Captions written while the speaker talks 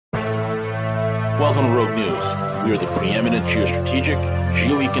Welcome to Rogue News. We are the preeminent geostrategic,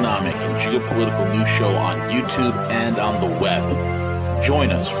 geoeconomic, and geopolitical news show on YouTube and on the web.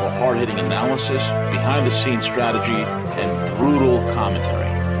 Join us for hard-hitting analysis, behind-the-scenes strategy, and brutal commentary.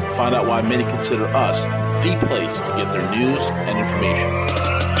 Find out why many consider us the place to get their news and information.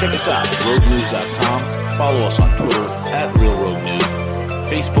 Check us out at roguenews.com. Follow us on Twitter at RealRogueNews,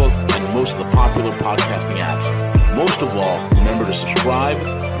 Facebook, and most of the popular podcasting apps. Most of all, remember to subscribe,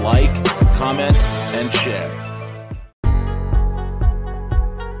 like, comment, and share.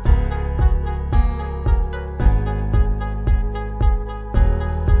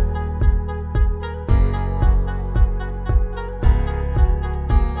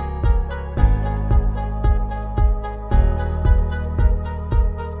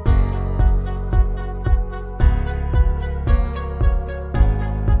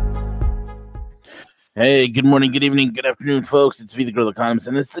 Hey, good morning, good evening, good afternoon, folks. It's V the Girl Economist,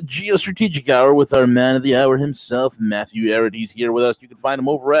 and it's the Geostrategic Hour with our man of the hour himself, Matthew Ehret. He's here with us. You can find him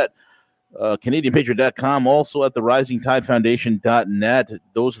over at CanadianPatriot.com, also at the RisingTideFoundation.net.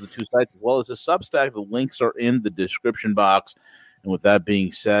 Those are the two sites, as well as the Substack. The links are in the description box. And with that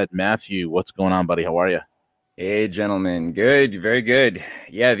being said, Matthew, what's going on, buddy? How are you? Hey, gentlemen. Good, very good.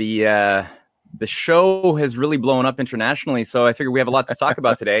 Yeah, the show has really blown up internationally, so I figure we have a lot to talk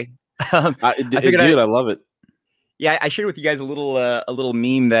about today. I love it. Yeah, I shared with you guys a little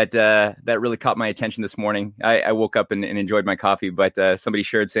meme that really caught my attention this morning. I woke up and enjoyed my coffee, but somebody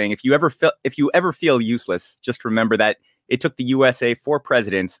shared saying, if you ever feel useless, just remember that it took the USA 4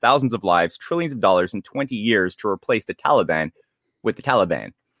 presidents, thousands of lives, trillions of dollars, and 20 years to replace the Taliban with the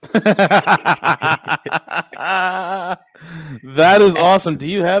Taliban. That is awesome. Do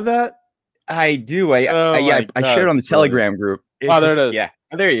you have that? I do. I shared on the Telegram group. There it is. Yeah.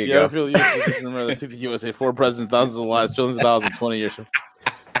 There you go. I feel remember they took the USA 4 presidents, thousands of lives, trillions of dollars in 20 years.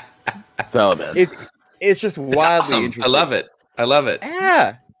 Taliban. It's just wildly awesome. interesting. I love it.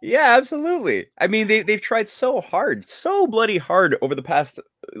 Yeah, absolutely. I mean, they've tried so bloody hard over the past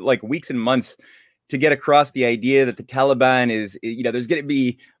weeks and months to get across the idea that the Taliban is, there's going to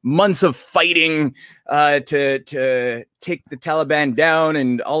be months of fighting to take the Taliban down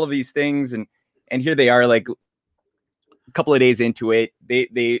and all of these things, and here they are, like, a couple of days into it,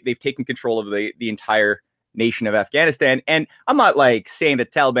 they've taken control of the entire nation of Afghanistan. And I'm not saying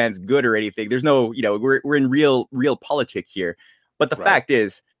that Taliban's good or anything. There's no, we're in real politics here. But the fact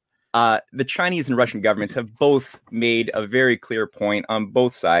is, the Chinese and Russian governments have both made a very clear point on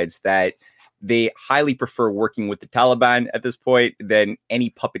both sides that they highly prefer working with the Taliban at this point than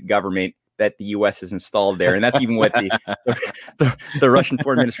any puppet government that the U.S. has installed there. And that's even what the Russian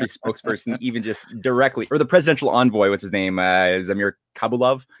Foreign Ministry spokesperson even just directly, or the presidential envoy, what's his name, Zamir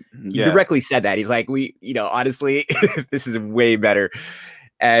Kabulov, he directly said that. He's like, honestly, this is way better.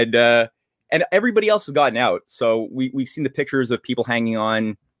 And everybody else has gotten out. So we've seen the pictures of people hanging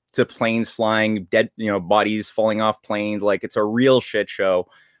on to planes flying, dead, bodies falling off planes. Like, it's a real shit show.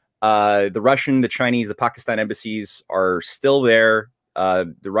 The Russian, the Chinese, the Pakistan embassies are still there.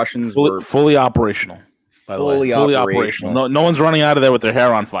 The Russians were fully operational. Fully operational. No one's running out of there with their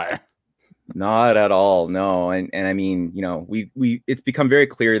hair on fire. Not at all. No. And I mean, it's become very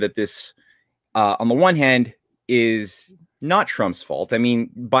clear that this, on the one hand, is not Trump's fault. I mean,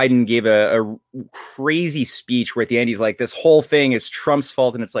 Biden gave a crazy speech where at the end he's like, this whole thing is Trump's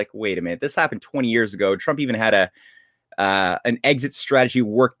fault. And it's like, wait a minute, this happened 20 years ago. Trump even had an exit strategy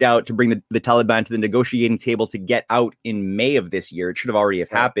worked out to bring the Taliban to the negotiating table to get out in May of this year. It should have already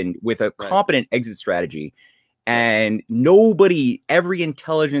happened with a competent exit strategy. And every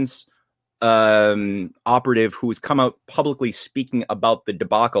intelligence operative who has come out publicly speaking about the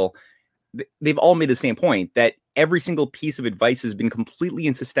debacle, they've all made the same point, that every single piece of advice has been completely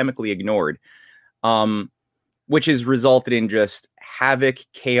and systemically ignored, which has resulted in just havoc,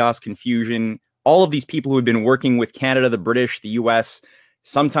 chaos, confusion. All of these people who have been working with Canada, the British, the US,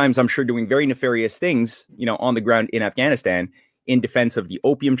 sometimes I'm sure doing very nefarious things, on the ground in Afghanistan in defense of the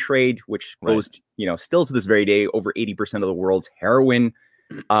opium trade, which goes, still to this very day, over 80% of the world's heroin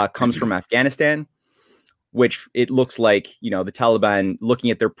comes from Afghanistan, which it looks like, the Taliban, looking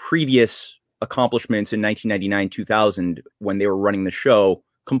at their previous accomplishments in 1999, 2000, when they were running the show,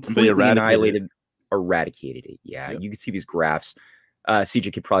 completely eradicated it. Yeah, yep. You could see these graphs.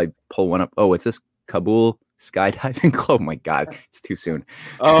 CJ could probably pull one up. Oh, what's this? Kabul skydiving? Oh my God, it's too soon.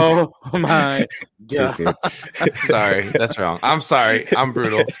 Oh my Too soon. Sorry, that's wrong. I'm sorry. I'm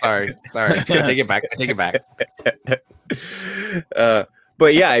brutal. Sorry. I take it back.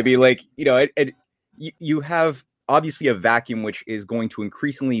 But yeah, I mean, you have obviously a vacuum which is going to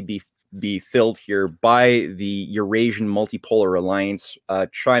increasingly be be filled here by the Eurasian Multipolar Alliance.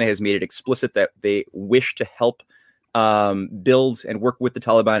 China has made it explicit that they wish to help build and work with the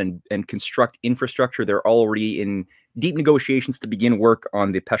Taliban and construct infrastructure. They're already in deep negotiations to begin work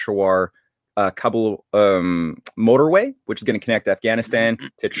on the Peshawar Kabul motorway, which is going to connect Afghanistan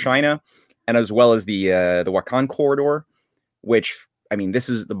to China, and as well as the Wakhan corridor, which, I mean,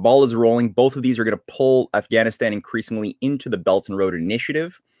 the ball is rolling. Both of these are going to pull Afghanistan increasingly into the Belt and Road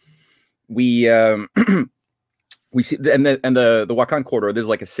Initiative. We see, and the Wakhan corridor, there's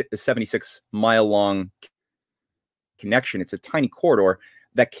like a 76-mile long connection. It's a tiny corridor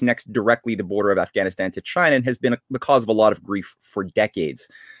that connects directly the border of Afghanistan to China and has been the cause of a lot of grief for decades.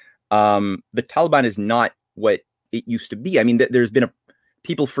 The Taliban is not what it used to be. I mean,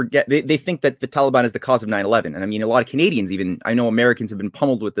 people forget, they think that the Taliban is the cause of 9/11. And I mean, a lot of Canadians, even, I know Americans have been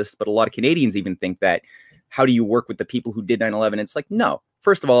pummeled with this, but a lot of Canadians even think that, how do you work with the people who did 9/11? It's like, no.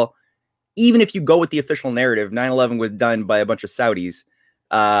 First of all, even if you go with the official narrative, 9/11 was done by a bunch of Saudis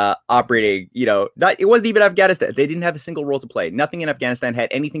operating, it wasn't even Afghanistan. They didn't have a single role to play. Nothing in Afghanistan had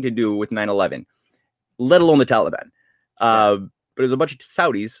anything to do with 9/11, let alone the Taliban. But it was a bunch of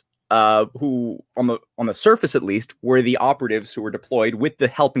Saudis who, on the surface at least, were the operatives who were deployed with the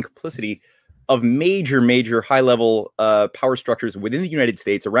help and complicity of major high-level power structures within the United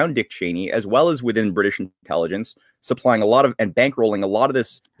States around Dick Cheney, as well as within British intelligence, supplying a lot of and bankrolling a lot of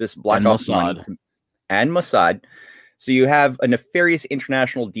this black ops money, and Mossad. So you have a nefarious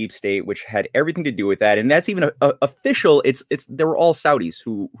international deep state which had everything to do with that, and that's even official. It's they were all Saudis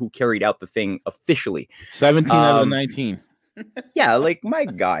who carried out the thing officially. 17 out of the 19. Yeah, like, my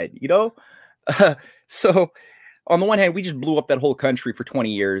God, so on the one hand, we just blew up that whole country for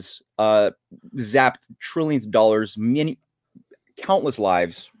 20 years, zapped trillions of dollars, countless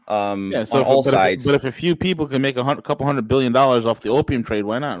lives on all sides. But if a few people can make a couple $100 billion off the opium trade,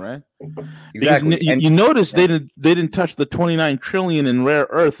 why not, right? Exactly. You notice they didn't touch the 29 trillion in rare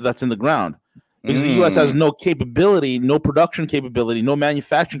earth that's in the ground. Because the U.S. has no capability, no production capability, no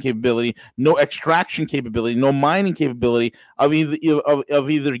manufacturing capability, no extraction capability, no mining capability of getting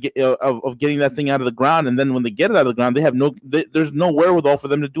that thing out of the ground. And then when they get it out of the ground, there's no wherewithal for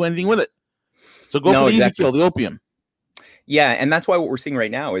them to do anything with it. So for the easy kill, the opium. Yeah, and that's why what we're seeing right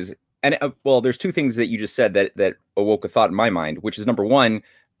now is, and there's two things that you just said that awoke a thought in my mind, which is, number one,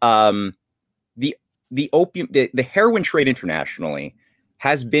 the opium, the heroin trade internationally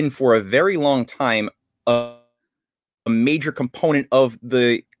has been for a very long time a major component of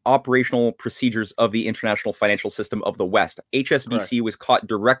the operational procedures of the international financial system of the West. HSBC was caught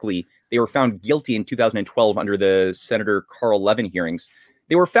directly. They were found guilty in 2012 under the Senator Carl Levin hearings.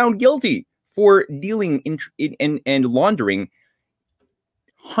 They were found guilty for dealing in and laundering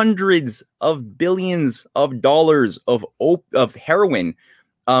hundreds of billions of dollars of heroin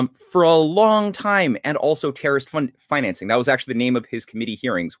for a long time, and also terrorist financing. That was actually the name of his committee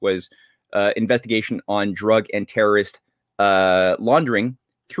hearings, was investigation on drug and terrorist laundering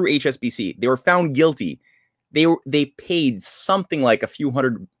through HSBC. They were found guilty. They paid something like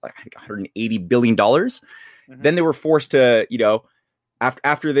 $180 billion. Mm-hmm. Then they were forced to,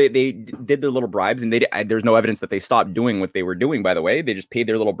 after they did their little bribes, and there's no evidence that they stopped doing what they were doing, by the way. They just paid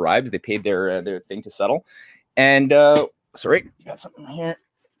their little bribes. They paid their thing to settle. And sorry, got something here.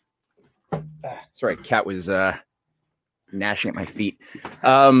 Sorry, cat was gnashing at my feet.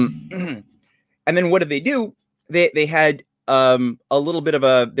 And then what did they do? They had a little bit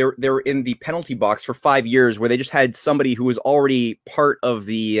of they were in the penalty box for 5 years, where they just had somebody who was already part of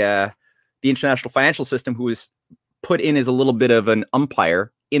the international financial system, who was put in as a little bit of an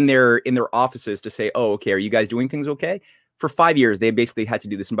umpire in their offices to say, oh, okay, are you guys doing things okay? For 5 years, they basically had to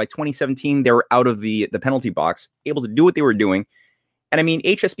do this. And by 2017, they were out of the penalty box, able to do what they were doing. And I mean,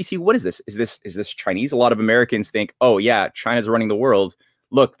 HSBC, what is this? Is this Chinese? A lot of Americans think, oh yeah, China's running the world.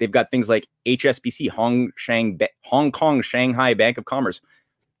 Look, they've got things like HSBC, Hong Kong Shanghai Bank of Commerce.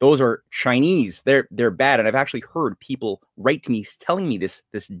 Those are Chinese. They're bad. And I've actually heard people write to me telling me this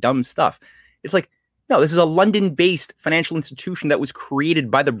dumb stuff. It's like, no, this is a London-based financial institution that was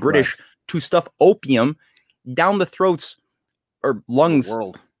created by the British to stuff opium down the throats or lungs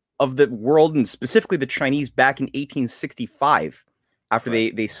of the world, and specifically the Chinese, back in 1865. After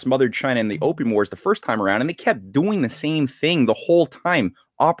they smothered China in the Opium Wars the first time around, and they kept doing the same thing the whole time,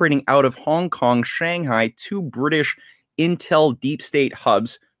 operating out of Hong Kong, Shanghai, two British intel deep state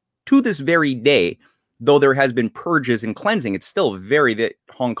hubs to this very day. Though there has been purges and cleansing, it's still that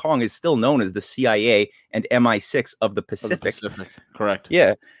Hong Kong is still known as the CIA and MI6 of the Pacific. Correct.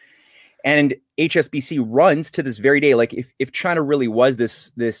 Yeah. And HSBC runs to this very day. Like, if China really was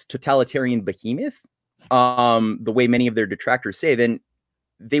this totalitarian behemoth, the way many of their detractors say, then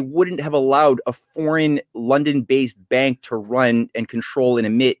they wouldn't have allowed a foreign London-based bank to run and control and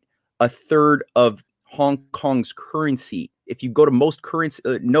emit a third of Hong Kong's currency. If you go to most currency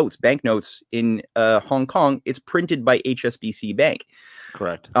banknotes in Hong Kong, it's printed by HSBC Bank.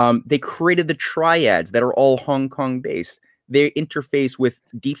 Correct. They created the triads that are all Hong Kong based. They interface with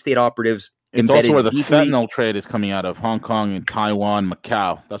deep state operatives. It's also where the fentanyl trade is coming out of, Hong Kong and Taiwan,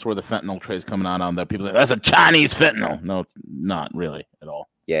 Macau. That's where the fentanyl trade is coming out on. That people say that's a Chinese fentanyl. No, it's not really at all.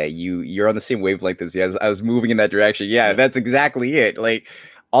 Yeah, you're on the same wavelength as me. I was moving in that direction. Yeah, that's exactly it. Like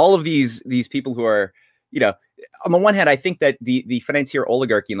all of these people who are, on the one hand, I think that the financier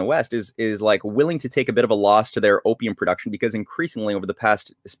oligarchy in the West is like willing to take a bit of a loss to their opium production, because increasingly over the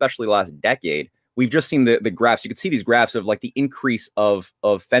past, especially last decade, we've just seen the graphs. You could see these graphs of like the increase of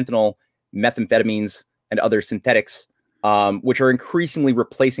fentanyl, methamphetamines, and other synthetics, which are increasingly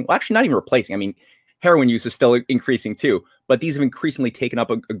replacing. Well, actually, not even replacing. I mean, heroin use is still increasing too, but these have increasingly taken up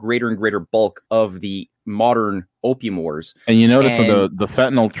a greater and greater bulk of the modern opium wars. And you notice the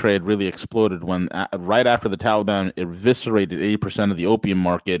fentanyl trade really exploded when right after the Taliban eviscerated 80% of the opium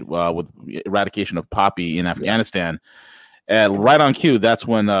market with eradication of poppy in Afghanistan. And right on cue, that's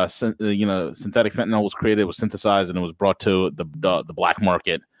when synthetic fentanyl was created, was synthesized, and it was brought to the black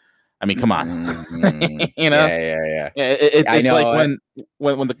market. I mean, come on, Yeah. It's like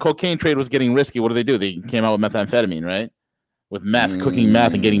when the cocaine trade was getting risky, what did? They came out with methamphetamine, right? With meth, cooking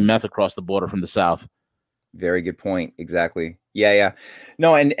meth and getting meth across the border from the south. Very good point. Exactly. Yeah.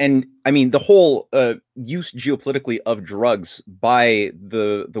 No, and I mean the whole use geopolitically of drugs by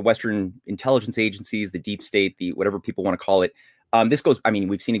the Western intelligence agencies, the deep state, the whatever people want to call it. This goes, I mean,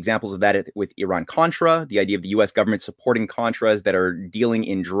 we've seen examples of that with Iran-Contra, the idea of the U.S. government supporting Contras that are dealing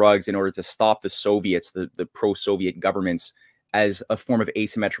in drugs in order to stop the Soviets, the pro-Soviet governments, as a form of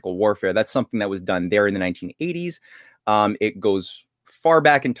asymmetrical warfare. That's something that was done there in the 1980s. It goes far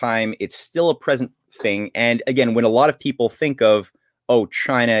back in time. It's still a present thing. And again, when a lot of people think of,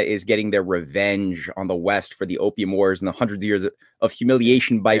 China is getting their revenge on the West for the opium wars and the hundreds of years of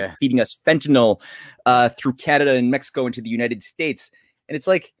humiliation by feeding us fentanyl through Canada and Mexico into the United States. And it's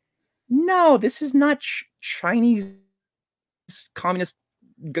like, no, this is not Chinese communist,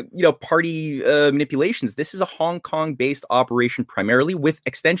 party manipulations. This is a Hong Kong-based operation primarily, with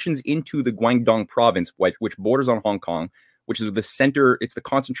extensions into the Guangdong province, which borders on Hong Kong, which is the center. It's the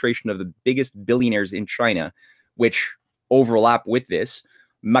concentration of the biggest billionaires in China, which overlap with this.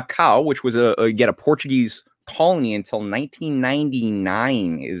 Macau, which was a Portuguese colony until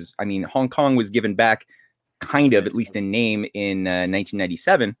 1999, Hong Kong was given back kind of, at least in name, in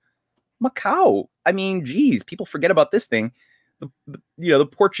 1997. Macau, geez, people forget about this thing. The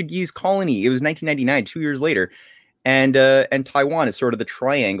Portuguese colony, it was 1999, 2 years later. And Taiwan is sort of the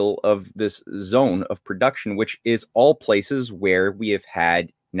triangle of this zone of production, which is all places where we have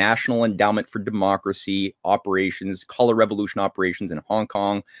had National Endowment for Democracy operations, Color Revolution operations in Hong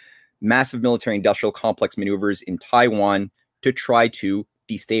Kong, massive military industrial complex maneuvers in Taiwan to try to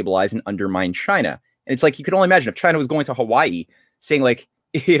destabilize and undermine China. And it's like, you can only imagine if China was going to Hawaii saying like,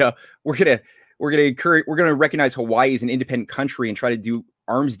 we're going to recognize Hawaii as an independent country and try to do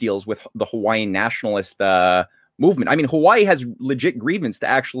arms deals with the Hawaiian nationalist movement. Hawaii has legit grievance to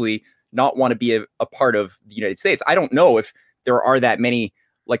actually not want to be a part of the United States. I don't know if there are that many,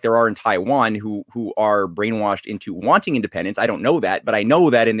 like there are in Taiwan, who are brainwashed into wanting independence. I don't know that, but I know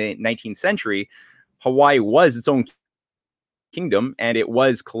that in the 19th century, Hawaii was its own kingdom, and it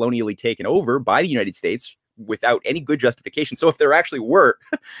was colonially taken over by the United States without any good justification. So if there actually were,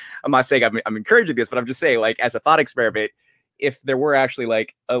 I'm not saying I'm encouraging this, but I'm just saying, like, as a thought experiment, if there were actually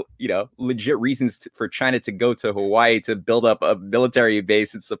legit reasons for China to go to Hawaii to build up a military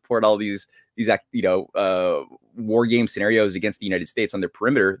base and support all these war game scenarios against the United States on their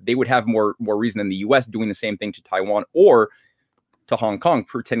perimeter, they would have more reason than the U.S. doing the same thing to Taiwan or to Hong Kong,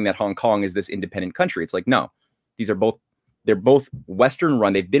 pretending that Hong Kong is this independent country. It's like, no, they're both Western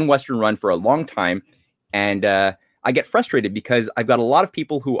run. They've been Western run for a long time. And I get frustrated because I've got a lot of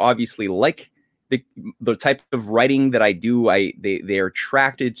people who obviously like the type of writing that I do. They are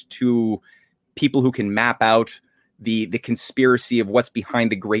attracted to people who can map out the conspiracy of what's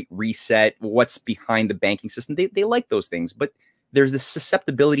behind the Great Reset, what's behind the banking system. They like those things, but there's this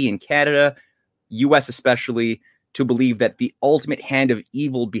susceptibility in Canada, US especially, to believe that the ultimate hand of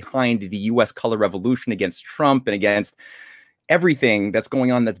evil behind the US color revolution against Trump and against everything that's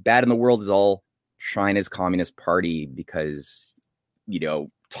going on that's bad in the world is all China's Communist Party, because,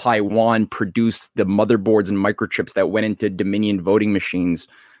 Taiwan produced the motherboards and microchips that went into Dominion voting machines,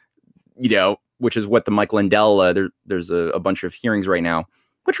 which is what the Michael Lindell, there's a bunch of hearings right now,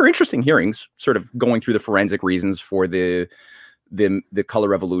 which are interesting hearings, sort of going through the forensic reasons for the the color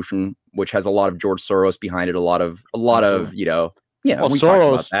revolution, which has a lot of George Soros behind it, a lot of Well, we talked about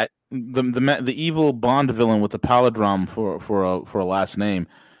Soros, that. the evil Bond villain with the palindrome for a last name,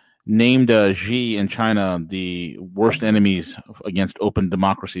 named Xi in China the worst enemies against open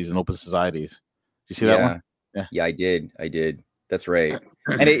democracies and open societies. Do you see that one? Yeah, I did. That's right.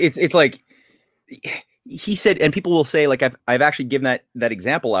 And it's like he said, and people will say, like, I've actually given that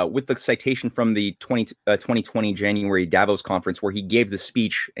example out with the citation from the 2020 January Davos conference where he gave the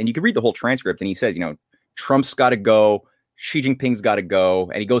speech, and you can read the whole transcript, and he says, Trump's got to go, Xi Jinping's got to go,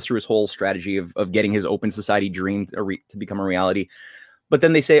 and he goes through his whole strategy of getting his open society dream to become a reality. But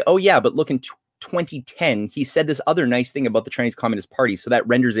then they say, oh yeah, but look, in 2010, he said this other nice thing about the Chinese Communist Party, so that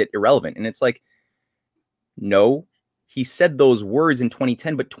renders it irrelevant. And it's like, no, he said those words in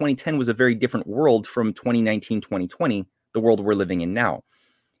 2010, but 2010 was a very different world from 2019, 2020, the world we're living in now.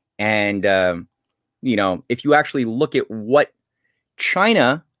 And, if you actually look at what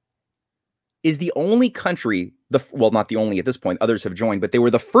China is the only country, not the only at this point, others have joined, but they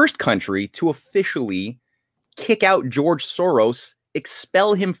were the first country to officially kick out George Soros,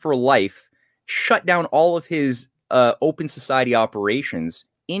 expel him for life, shut down all of his open society operations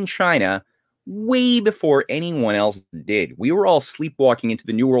in China way before anyone else did. We were all sleepwalking into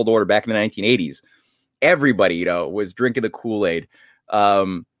the New World Order back in the 1980s. Everybody, was drinking the Kool-Aid.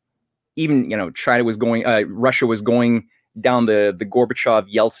 Even, China was going, Russia was going down the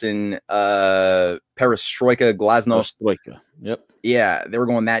Gorbachev, Yeltsin, perestroika, glasnost. Perestroika. Yep. Yeah, they were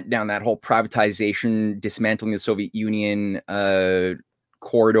going down that whole privatization, dismantling the Soviet Union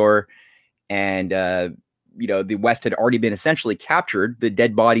corridor, and the West had already been essentially captured. The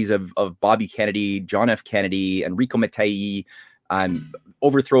dead bodies of Bobby Kennedy, John F. Kennedy, Enrico Mattei,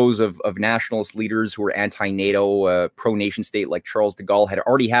 overthrows of nationalist leaders who were anti-NATO, pro-nation state like Charles de Gaulle had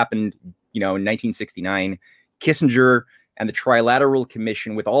already happened, in 1969. Kissinger and the Trilateral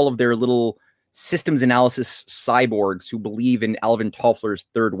Commission with all of their little systems analysis cyborgs who believe in Alvin Toffler's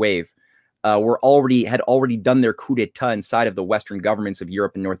third wave had already done their coup d'etat inside of the Western governments of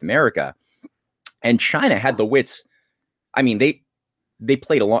Europe and North America. And China had the wits. I mean, they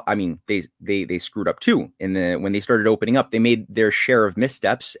played along. I mean, they screwed up too. When they started opening up, they made their share of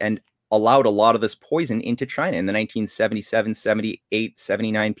missteps and allowed a lot of this poison into China in the 1977, 78,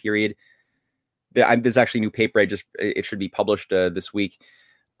 79 period. There's actually a new paper. It should be published this week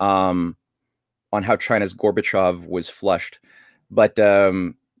on how China's Gorbachev was flushed. But,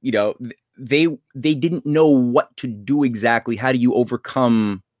 they didn't know what to do exactly. How do you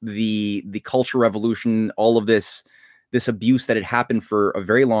overcome the cultural revolution, all of this abuse that had happened for a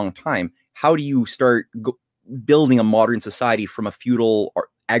very long time? How do you start building a modern society from a feudal or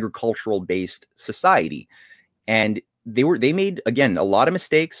agricultural based society? And they made, again, a lot of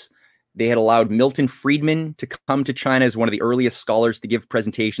mistakes. They had allowed Milton Friedman to come to China as one of the earliest scholars to give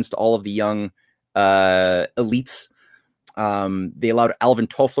presentations to all of the young elites. They allowed Alvin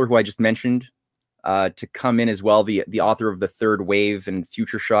Toffler, who I just mentioned, to come in as well, the author of The Third Wave and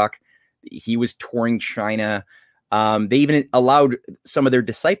Future Shock. He was touring China. They even allowed some of their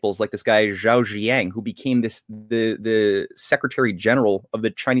disciples, like this guy Zhao Ziyang, who became the Secretary General of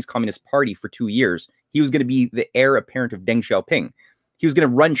the Chinese Communist Party for 2 years. He was going to be the heir apparent of Deng Xiaoping. He was going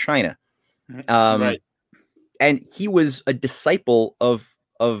to run China. Right. And he was a disciple of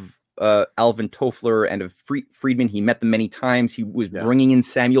Alvin Toffler and of Friedman. He met them many times. He was bringing in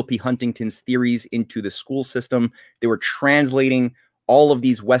Samuel P. Huntington's theories into the school system. They were translating all of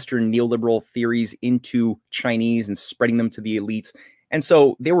these Western neoliberal theories into Chinese and spreading them to the elites. And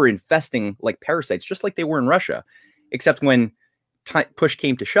so they were infesting like parasites, just like they were in Russia, except when push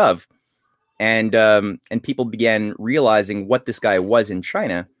came to shove and people began realizing what this guy was in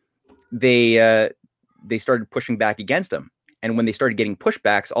China, they started pushing back against him. And when they started getting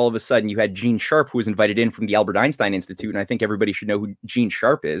pushbacks, all of a sudden you had Gene Sharp, who was invited in from the Albert Einstein Institute. And I think everybody should know who Gene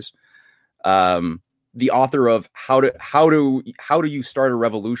Sharp is. The author of how do you start a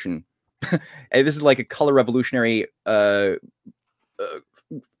revolution? And this is like a color revolutionary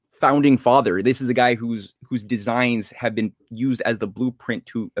founding father. This is a guy whose designs have been used as the blueprint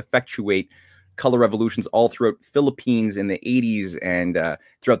to effectuate color revolutions all throughout Philippines in the 80s and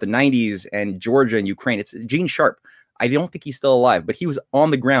throughout the 90s and Georgia and Ukraine. It's Gene Sharp. I don't think he's still alive, but he was on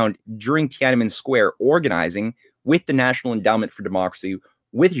the ground during Tiananmen Square organizing with the National Endowment for Democracy,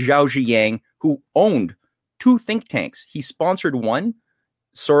 with Zhao Ziyang, who owned 2 think tanks. He sponsored one,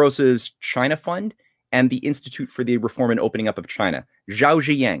 Soros's China Fund, and the Institute for the Reform and Opening Up of China. Zhao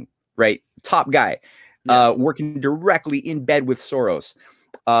Ziyang, right? Top guy, working directly in bed with Soros.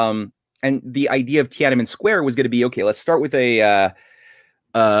 And the idea of Tiananmen Square was going to be, okay, let's start with a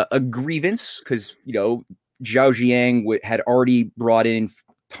grievance, because, Zhao Ziyang had already brought in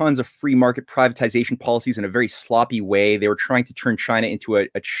tons of free market privatization policies in a very sloppy way. They were trying to turn China into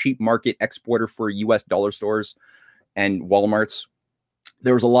a cheap market exporter for US dollar stores and Walmarts.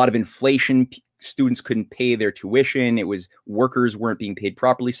 There was a lot of inflation. Students couldn't pay their tuition. It was workers weren't being paid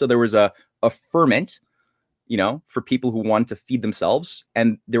properly. So there was a ferment, for people who wanted to feed themselves.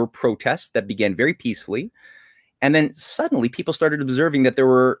 And there were protests that began very peacefully. And then suddenly people started observing that there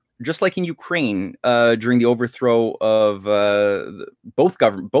were, just like in Ukraine, during the overthrow of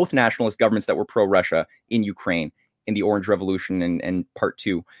both nationalist governments that were pro-Russia in Ukraine in the Orange Revolution and Part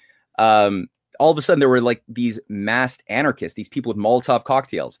 2, all of a sudden there were like these masked anarchists, these people with Molotov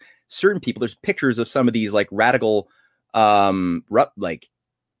cocktails. Certain people, there's pictures of some of these like radical, they're like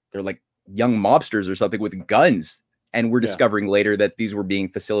young mobsters or something with guns. And we're discovering later that these were being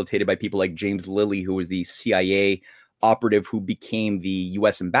facilitated by people like James Lilly, who was the CIA operative who became the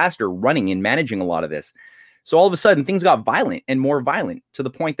U.S. ambassador running and managing a lot of this. So all of a sudden, things got violent and more violent to the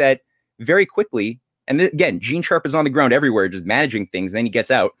point that very quickly, and again, Gene Sharp is on the ground everywhere, just managing things. And then he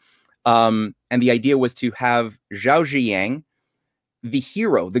gets out. And the idea was to have Zhao Ziyang, the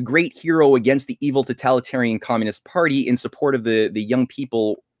hero, the great hero against the evil totalitarian Communist Party in support of the young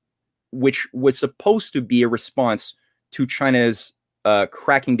people, which was supposed to be a response to China's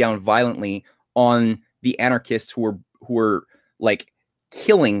cracking down violently on the anarchists who were like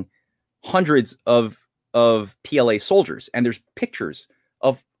killing hundreds of PLA soldiers. And there's pictures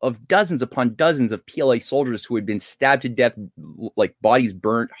of dozens upon dozens of PLA soldiers who had been stabbed to death, like bodies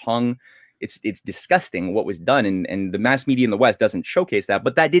burnt, hung. It's disgusting what was done. And the mass media in the West doesn't showcase that,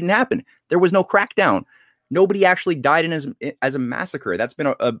 but that didn't happen. There was no crackdown. Nobody actually died as a massacre. That's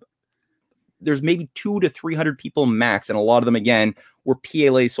been there's maybe 200 to 300 people max. And a lot of them, again, were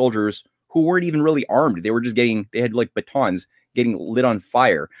PLA soldiers who weren't even really armed. They were just they had like batons getting lit on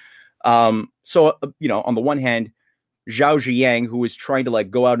fire. So, on the one hand, Zhao Ziyang, who was trying to like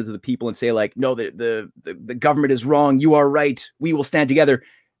go out into the people and say like, no, the government is wrong. You are right. We will stand together.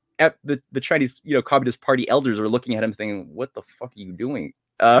 The Chinese, Communist Party elders are looking at him thinking, what the fuck are you doing?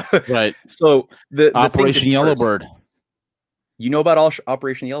 Right. So the Operation Yellowbird. You know about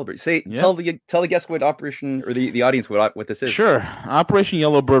Operation Yellowbird. Tell the guests what Operation, or the audience what this is. Sure. Operation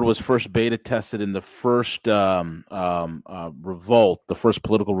Yellowbird was first beta tested in the first revolt, the first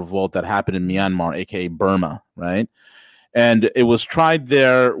political revolt that happened in Myanmar, aka Burma, right? And it was tried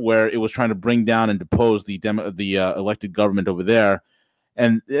there, where it was trying to bring down and depose the elected government over there,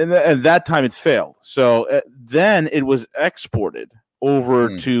 and at that time it failed. So then it was exported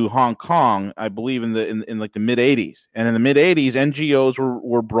over to Hong Kong, I believe in like the mid 80s. And in the mid 80s, NGOs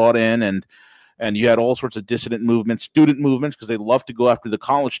were brought in, and you had all sorts of dissident movements, student movements, because they love to go after the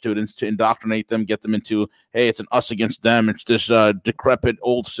college students to indoctrinate them, get them into, hey, it's an us against them. It's this decrepit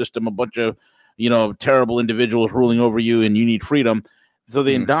old system, a bunch of, terrible individuals ruling over you, and you need freedom. So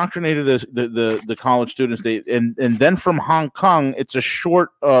they indoctrinated the college students. And then from Hong Kong, it's a short,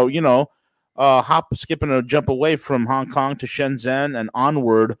 hop, skip, and a jump away from Hong Kong to Shenzhen and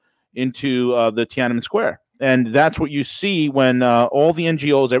onward into the Tiananmen Square. And that's what you see when all the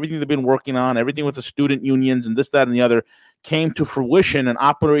NGOs, everything they've been working on, everything with the student unions and this, that, and the other came to fruition, and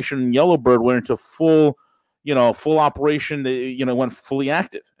Operation Yellowbird went into full operation, went fully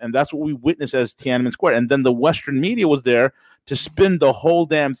active. And that's what we witnessed as Tiananmen Square. And then the Western media was there to spin the whole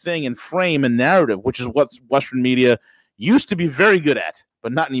damn thing and frame a narrative, which is what Western media used to be very good at,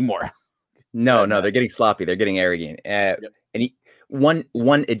 but not anymore. No, they're getting sloppy. They're getting arrogant. And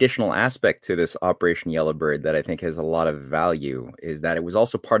one additional aspect to this Operation Yellowbird that I think has a lot of value is that it was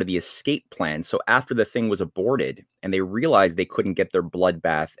also part of the escape plan. So after the thing was aborted and they realized they couldn't get their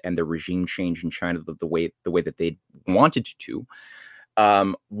bloodbath and their regime change in China the way that they wanted to,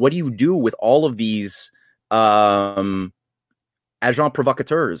 what do you do with all of these agents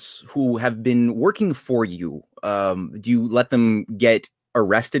provocateurs who have been working for you? Do you let them get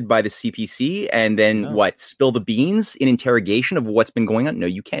arrested by the CPC and then spill the beans in interrogation of what's been going on? No,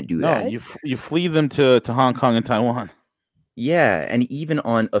 you can't do that. You flee them to Hong Kong and Taiwan. Yeah, and even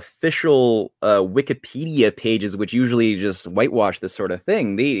on official Wikipedia pages, which usually just whitewash this sort of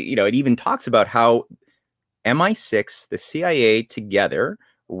thing, it even talks about how MI6, the CIA together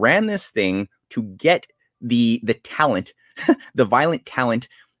ran this thing to get the talent, the violent talent,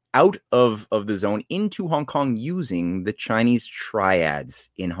 out of the zone into Hong Kong using the Chinese triads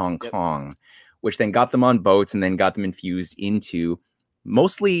in Hong Kong, which then got them on boats and then got them infused into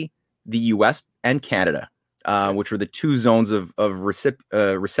mostly the US and Canada, which were the two zones of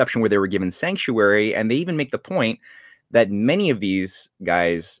reception where they were given sanctuary. And they even make the point that many of these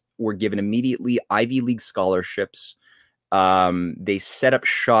guys were given immediately Ivy League scholarships They set up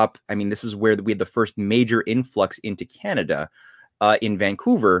shop. I mean, this is where we had the first major influx into Canada in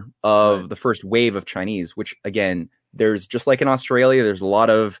Vancouver of the first wave of Chinese, which again, there's just like in Australia, there's a lot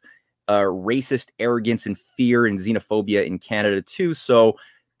of racist arrogance and fear and xenophobia in Canada too. So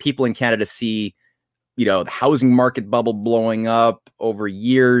people in Canada see, the housing market bubble blowing up over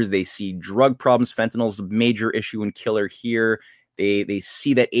years. They see drug problems. Fentanyl is a major issue and killer here. They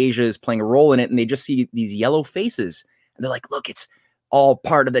see that Asia is playing a role in it, and they just see these yellow faces. And they're like, look, it's all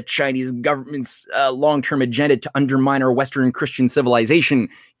part of the Chinese government's long-term agenda to undermine our Western Christian civilization.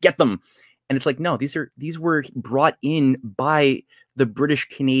 Get them. And it's like, no, these were brought in by the British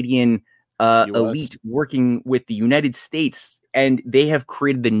Canadian elite working with the United States, and they have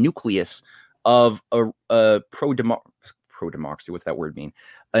created the nucleus of a pro-democracy. What's that word mean?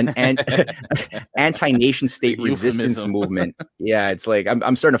 An anti-nation state resistance movement. Yeah, it's like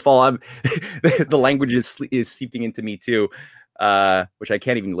I'm starting to fall up. The language is seeping into me too, which I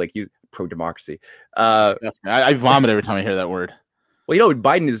can't even use. Pro-democracy. I vomit every time I hear that word. Well,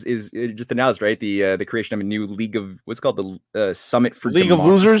 Biden is just announced, right? The creation of a new league of what's called the Summit for League of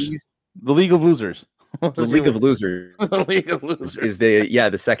Losers. The League of Losers. The League of Losers. The League of Losers is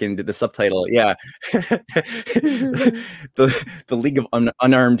the subtitle. Yeah. the League of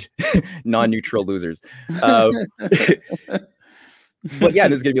Unarmed Non-Neutral Losers. But yeah,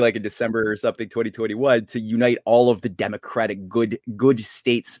 this is gonna be like in December or something, 2021, to unite all of the democratic good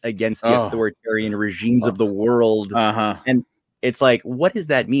states against the authoritarian regimes of the world. And it's like, what does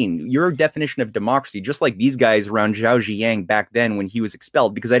that mean? Your definition of democracy, just like these guys around Zhao Ziyang back then when he was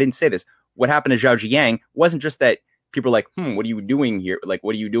expelled, because I didn't say this. What happened to Zhao Ziyang wasn't just that people are like, what are you doing here? Like,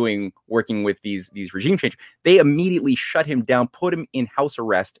 what are you doing working with these regime change? They immediately shut him down, put him in house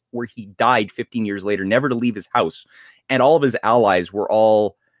arrest, where he died 15 years later, never to leave his house. And all of his allies were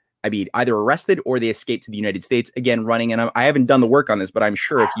all, either arrested or they escaped to the United States, again, running. And I haven't done the work on this, but I'm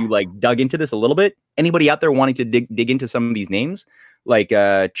sure if you dug into this a little bit, anybody out there wanting to dig into some of these names, like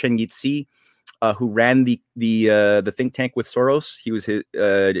Chen Yitzi, who ran the think tank with Soros. He was Zhao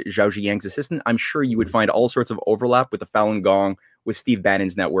Ziyang's assistant. I'm sure you would find all sorts of overlap with the Falun Gong, with Steve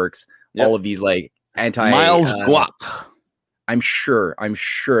Bannon's networks, all of these anti Miles Guak. I'm sure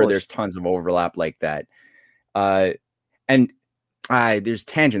there's tons of overlap like that. And there's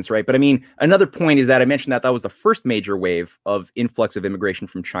tangents, right? But another point is that I mentioned that was the first major wave of influx of immigration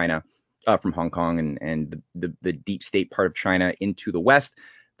from China, from Hong Kong and the deep state part of China into the West.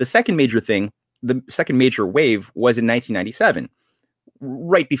 The second major wave was in 1997,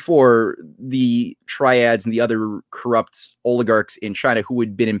 right before the triads and the other corrupt oligarchs in China who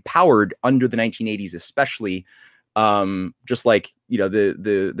had been empowered under the 1980s, especially, just like,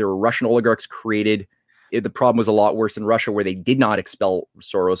 there were Russian oligarchs created. The problem was a lot worse in Russia, where they did not expel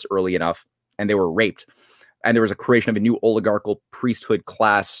Soros early enough and they were raped. And there was a creation of a new oligarchical priesthood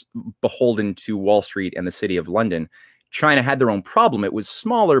class beholden to Wall Street and the city of London. China had their own problem. It was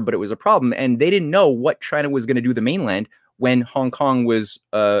smaller, but it was a problem. And they didn't know what China was going to do to the mainland when Hong Kong was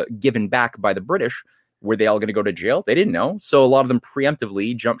given back by the British. Were they all going to go to jail? They didn't know. So a lot of them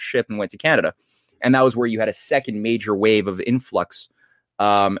preemptively jumped ship and went to Canada. And that was where you had a second major wave of influx.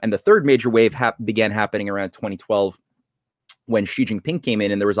 And the third major wave began happening around 2012 when Xi Jinping came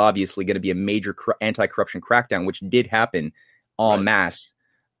in, and there was obviously going to be a major anti-corruption crackdown, which did happen en masse.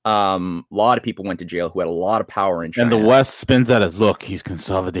 A lot of people went to jail who had a lot of power in China. And the West spins that as, look, he's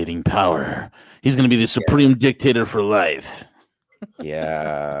consolidating power. He's going to be the supreme dictator for life.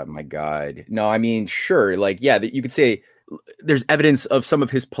 Yeah, my God. No, sure. You could say there's evidence of some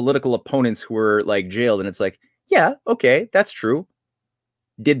of his political opponents who were jailed, and it's like, yeah, okay, that's true.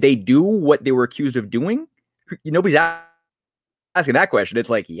 Did they do what they were accused of doing? Nobody's asking that question. It's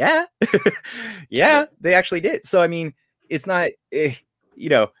like, yeah, yeah, they actually did. So, it's not,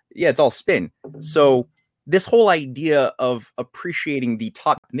 it's all spin. So this whole idea of appreciating the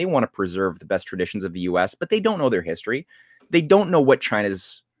top, and they want to preserve the best traditions of the US, but they don't know their history. They don't know what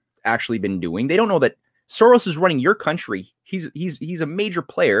China's actually been doing. They don't know that Soros is running your country. He's a major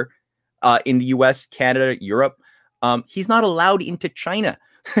player in the US, Canada, Europe. He's not allowed into China.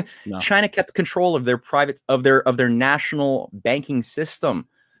 No. China kept control of their national banking system,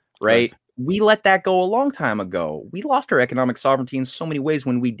 right? We let that go a long time ago. We lost our economic sovereignty in so many ways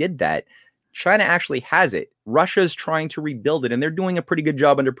when we did that. China actually has it. Russia's trying to rebuild it, and they're doing a pretty good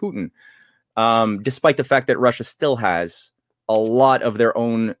job under Putin, despite the fact that Russia still has a lot of their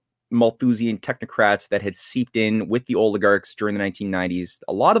own Malthusian technocrats that had seeped in with the oligarchs during the 1990s.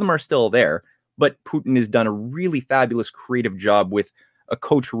 A lot of them are still there, but Putin has done a really fabulous creative job with a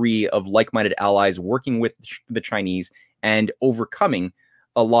coterie of like-minded allies working with the Chinese and overcoming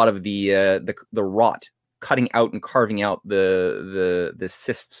a lot of the rot cutting out and carving out the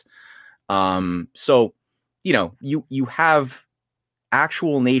cysts. So, you have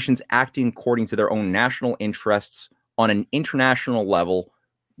actual nations acting according to their own national interests on an international level,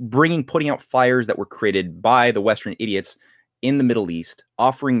 putting out fires that were created by the Western idiots in the Middle East,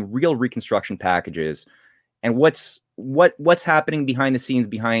 offering real reconstruction packages. And what's happening behind the scenes,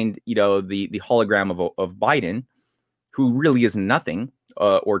 behind the hologram of Biden, who really is nothing,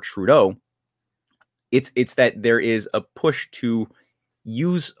 or Trudeau. It's that there is a push to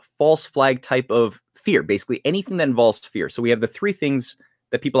use false flag type of fear, basically anything that involves fear. So we have the three things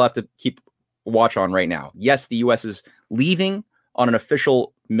that people have to keep watch on right now. Yes, the U.S. is leaving on an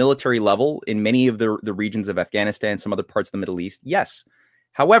official military level in many of the regions of Afghanistan, some other parts of the Middle East. Yes.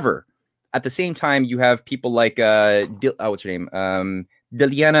 However, at the same time, you have people like, what's her name?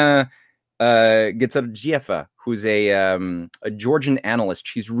 Dilyana Georgieva, who's a Georgian analyst.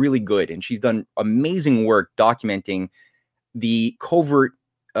 She's really good, and she's done amazing work documenting the covert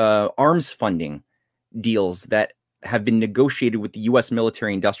arms funding deals that have been negotiated with the U.S.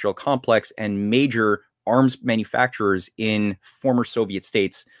 military-industrial complex and major arms manufacturers in former Soviet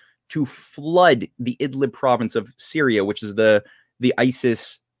states to flood the Idlib province of Syria, which is the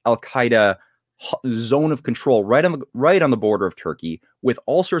ISIS Al-Qaeda zone of control right on the border of Turkey, with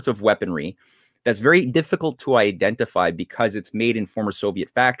all sorts of weaponry that's very difficult to identify because it's made in former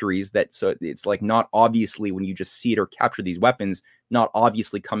Soviet factories. So it's like not obviously, when you just see it or capture these weapons, not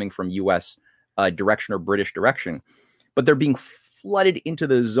obviously coming from U.S. Direction or British direction, but they're being flooded into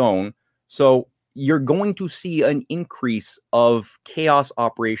the zone. So you're going to see an increase of chaos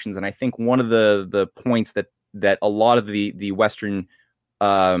operations. And I think one of the points that a lot of the Western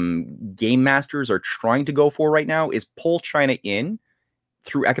game masters are trying to go for right now is pull China in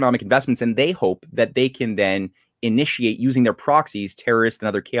through economic investments. And they hope that they can then initiate, using their proxies, terrorist and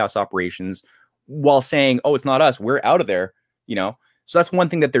other chaos operations, while saying, oh, it's not us, we're out of there, So that's one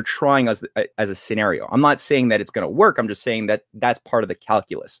thing that they're trying as a scenario. I'm not saying that it's going to work. I'm just saying that that's part of the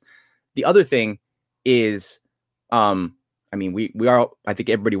calculus. The other thing is, we are, I think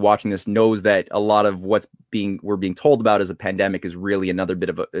everybody watching this knows that a lot of we're being told about as a pandemic is really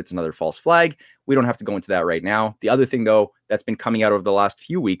it's another false flag. We don't have to go into that right now. The other thing, though, that's been coming out over the last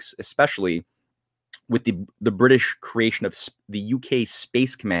few weeks, especially with the British creation of the UK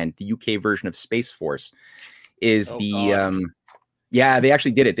Space Command, the UK version of Space Force, is they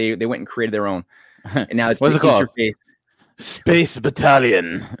actually did it. They went and created their own, and now it's what's it called? Interface. Space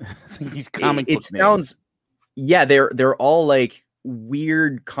Battalion. These comic book sounds. Yeah, they're all like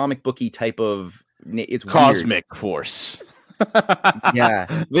weird comic booky type of. It's Cosmic weird. Force.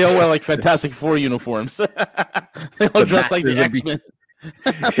 Yeah, they all wear like Fantastic Four uniforms. They all dress like the X-Men.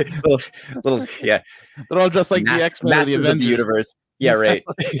 Yeah, they're all dressed like the X-Men Masters of the universe. Yeah, right.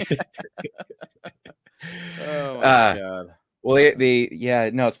 Oh my god. Well,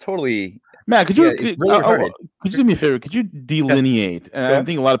 it's totally. Matt, could you do me a favor? Could you delineate? I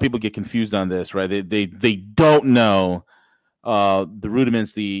think a lot of people get confused on this, right? They don't know the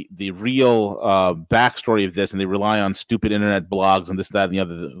rudiments, the real backstory of this, and they rely on stupid internet blogs and this, that, and the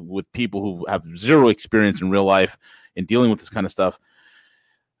other, with people who have zero experience in real life in dealing with this kind of stuff.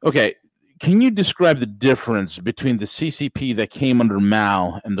 Okay, can you describe the difference between the CCP that came under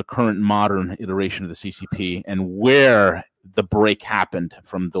Mao and the current modern iteration of the CCP, and where the break happened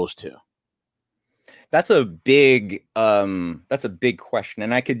from those two? That's a big question,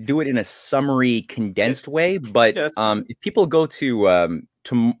 and I could do it in a summary, condensed way. But if people go to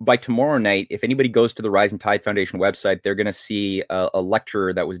by tomorrow night, if anybody goes to the Rising Tide Foundation website, they're going to see a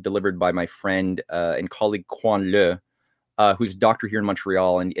lecture that was delivered by my friend and colleague Quan Le, who's a doctor here in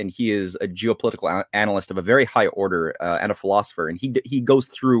Montreal, and he is a geopolitical analyst of a very high order and a philosopher. And he goes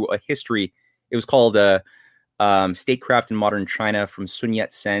through a history. It was called Statecraft in Modern China, from Sun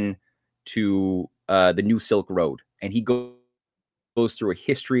Yat-sen to the New Silk Road. And he goes through a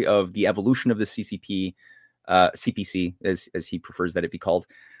history of the evolution of the CCP, CPC, as he prefers that it be called.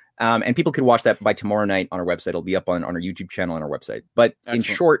 And people could watch that by tomorrow night on our website. It'll be up on our YouTube channel on our website. But in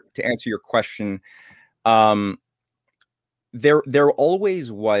short, to answer your question, there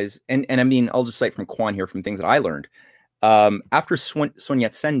always was, and I mean, I'll just cite from Quan here, from things that I learned. After Sun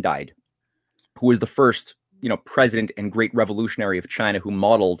Yat-sen died, who was the first, president and great revolutionary of China, who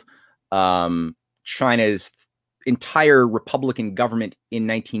modeled China's entire republican government in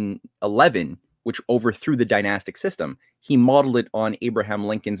 1911, which overthrew the dynastic system. He modeled it on Abraham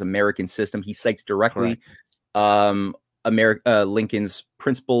Lincoln's American system. He cites directly Lincoln's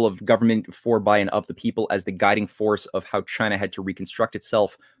principle of government for, by, and of the people as the guiding force of how China had to reconstruct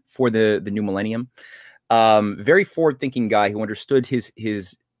itself for the new millennium. Very forward-thinking guy who understood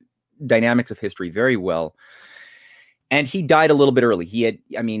his dynamics of history very well. And he died a little bit early.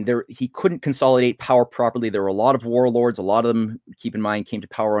 He couldn't consolidate power properly. There were a lot of warlords. A lot of them, keep in mind, came to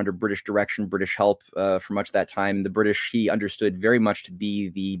power under British direction, British help for much of that time. The British, he understood very much to be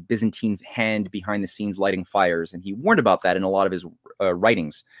the Byzantine hand behind the scenes lighting fires. And he warned about that in a lot of his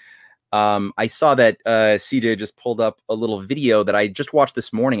writings. I saw that CJ just pulled up a little video that I just watched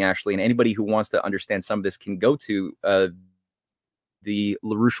this morning, actually. And anybody who wants to understand some of this can go to the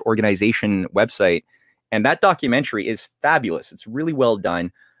LaRouche organization website. And that documentary is fabulous. It's really well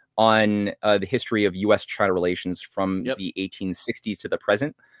done on the history of U.S.-China relations from the 1860s to the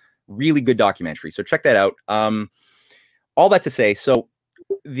present. Really good documentary. So check that out. All that to say, so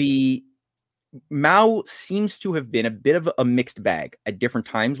the Mao seems to have been a bit of a mixed bag at different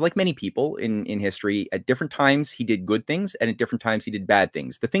times, like many people in history. At different times, he did good things, and at different times, he did bad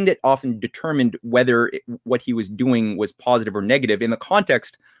things. The thing that often determined whether what he was doing was positive or negative in the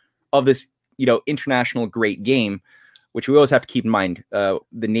context of this international great game, which we always have to keep in mind, the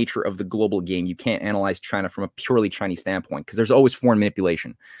nature of the global game. You can't analyze China from a purely Chinese standpoint because there's always foreign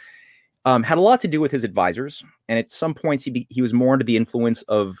manipulation. Had a lot to do with his advisors. And at some points, he was more under the influence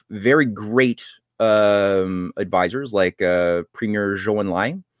of very great advisors like Premier Zhou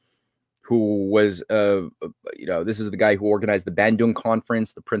Enlai, who was, this is the guy who organized the Bandung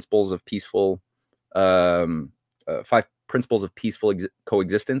Conference, the Principles of Peaceful, 5 Principles of Peaceful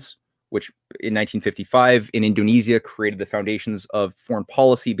Coexistence, which in 1955 in Indonesia created the foundations of foreign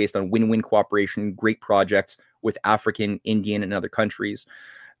policy based on win-win cooperation, great projects with African, Indian, and other countries.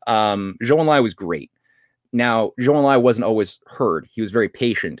 Zhou Enlai was great. Now, Zhou Enlai wasn't always heard. He was very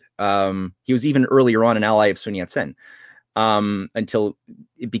patient. He was even earlier on an ally of Sun Yat-sen until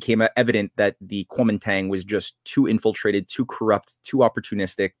it became evident that the Kuomintang was just too infiltrated, too corrupt, too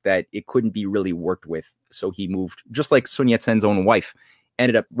opportunistic, that it couldn't be really worked with. So he moved, just like Sun Yat-sen's own wife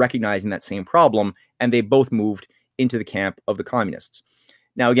ended up recognizing that same problem, and they both moved into the camp of the communists.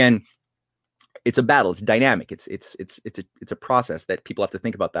 Now, again, it's a battle. It's dynamic. It's a process that people have to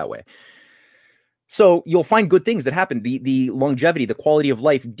think about that way. So you'll find good things that happen. The longevity, the quality of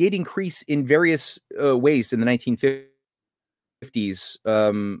life did increase in various ways in the 1950s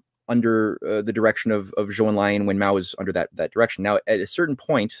under the direction of Zhou Enlai when Mao was under that direction. Now, at a certain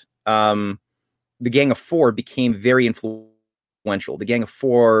point, the Gang of Four became very influential. The Gang of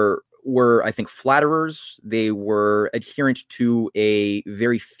Four were, I think, flatterers. They were adherent to a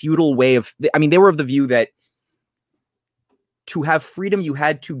very feudal way of, they were of the view that to have freedom, you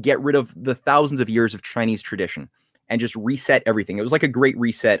had to get rid of the thousands of years of Chinese tradition and just reset everything. It was like a great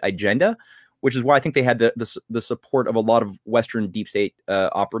reset agenda, which is why I think they had the support of a lot of Western deep state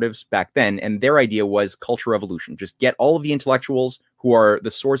operatives back then. And their idea was cultural revolution. Just get all of the intellectuals who are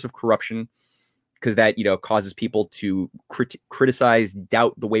the source of corruption, because that, causes people to criticize,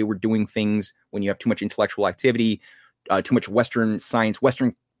 doubt the way we're doing things when you have too much intellectual activity, too much Western science,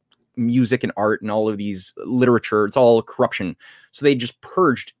 Western music and art, and all of these literature. It's all corruption. So they just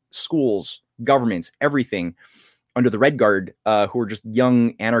purged schools, governments, everything under the Red Guard, who were just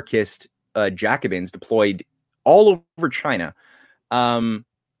young anarchist Jacobins deployed all over China to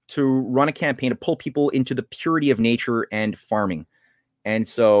run a campaign to pull people into the purity of nature and farming. And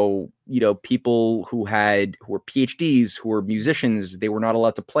so, people who were PhDs, who were musicians, they were not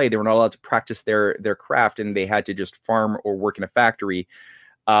allowed to play. They were not allowed to practice their craft, and they had to just farm or work in a factory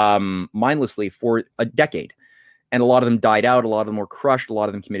mindlessly for a decade. And a lot of them died out. A lot of them were crushed. A lot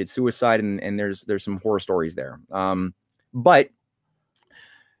of them committed suicide. And there's some horror stories there. But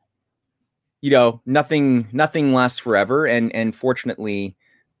nothing lasts forever. And fortunately,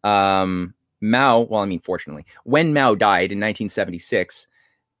 fortunately, when Mao died in 1976,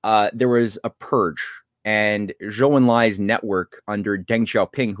 there was a purge, and Zhou Enlai's network under Deng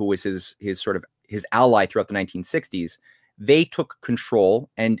Xiaoping, who was his ally throughout the 1960s, they took control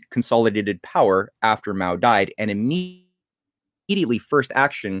and consolidated power after Mao died. And immediately, first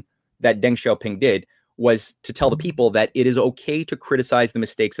action that Deng Xiaoping did was to tell the people that it is okay to criticize the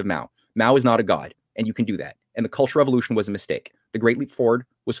mistakes of Mao. Mao is not a god, and you can do that. And the Cultural Revolution was a mistake. The Great Leap Forward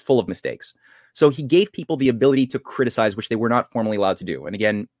was full of mistakes. So he gave people the ability to criticize, which they were not formally allowed to do. And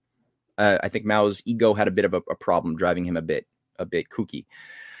again, I think Mao's ego had a bit of a problem, driving him a bit kooky.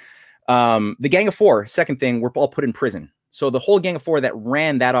 The Gang of Four, second thing, were all put in prison. So the whole Gang of Four that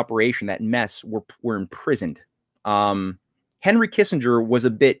ran that operation, that mess, were imprisoned. Henry Kissinger was a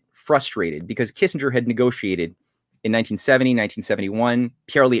bit frustrated because Kissinger had negotiated in 1970, 1971.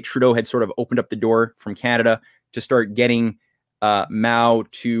 Pierre-Elliott Trudeau had sort of opened up the door from Canada to start getting Mao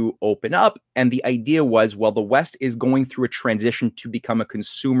to open up. And the idea was, well, the West is going through a transition to become a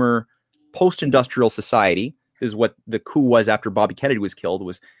consumer post-industrial society. This is what the coup was after Bobby Kennedy was killed,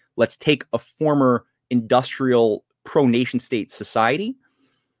 was Let's take a former industrial pro-nation state society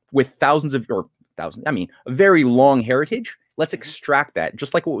with a very long heritage. Let's extract that,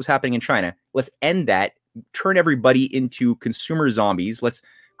 just like what was happening in China. Let's end that, turn everybody into consumer zombies. Let's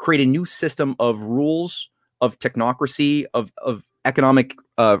create a new system of rules, of technocracy, of economic,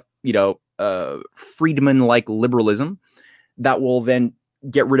 Friedman-like liberalism that will then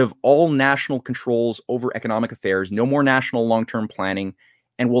get rid of all national controls over economic affairs, no more national long-term planning,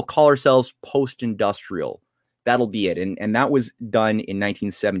 and we'll call ourselves post-industrial. That'll be it. And that was done in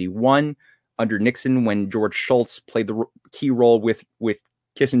 1971 under Nixon, when George Shultz played the key role with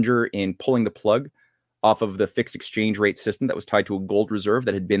Kissinger in pulling the plug off of the fixed exchange rate system that was tied to a gold reserve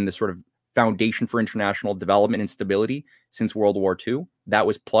that had been the sort of foundation for international development and stability since World War II. That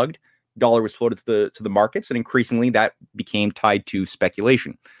was plugged. Dollar was floated to the markets, and increasingly that became tied to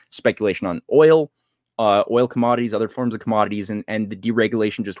speculation on oil, oil commodities, other forms of commodities, and the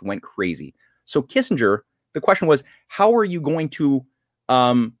deregulation just went crazy. So Kissinger, the question was, how are you going to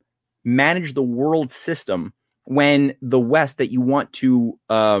manage the world system when the West that you want to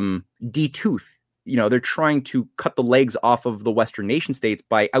detooth, they're trying to cut the legs off of the Western nation states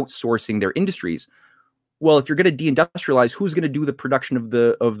by outsourcing their industries? Well, if you're going to deindustrialize, who's going to do the production of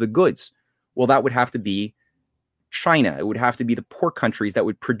the goods? Well, that would have to be China. It would have to be the poor countries that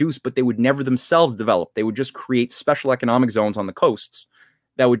would produce, but they would never themselves develop. They would just create special economic zones on the coasts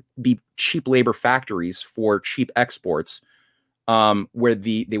that would be cheap labor factories for cheap exports, where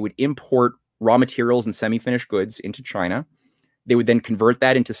they would import raw materials and semi-finished goods into China. They would then convert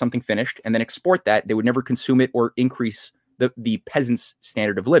that into something finished and then export that. They would never consume it or increase the peasants'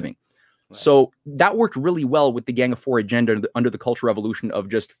 standard of living. Right. So that worked really well with the Gang of Four agenda under the Cultural Revolution of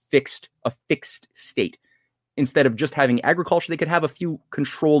just a fixed state. Instead of just having agriculture, they could have a few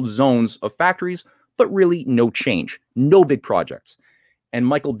controlled zones of factories, but really no change, no big projects. And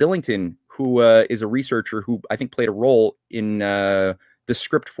Michael Billington, who is a researcher who I think played a role in the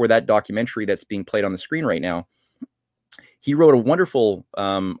script for that documentary that's being played on the screen right now, he wrote a wonderful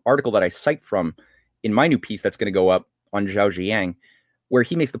article that I cite from in my new piece that's going to go up on Zhao Ziyang, where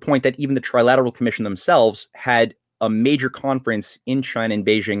he makes the point that even the Trilateral Commission themselves had a major conference in China, in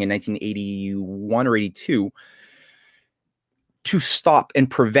Beijing, in 1981 or 82, to stop and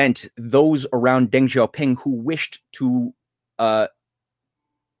prevent those around Deng Xiaoping who wished to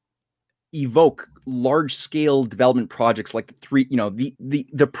evoke large-scale development projects like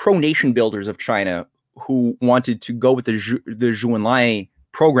the pro-nation builders of China who wanted to go with the Zhou Enlai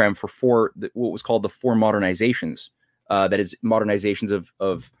program for what was called the four modernizations. That is modernizations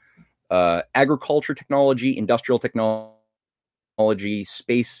of agriculture technology, industrial technology,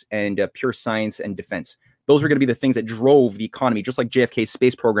 space, and pure science and defense. Those were going to be the things that drove the economy, just like JFK's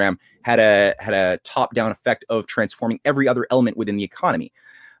space program had a top-down effect of transforming every other element within the economy.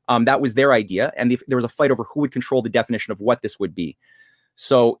 That was their idea, and there was a fight over who would control the definition of what this would be.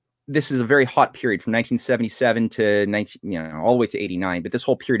 So this is a very hot period from 1977 to all the way to 89. But this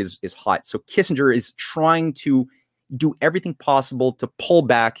whole period is hot. So Kissinger is trying to do everything possible to pull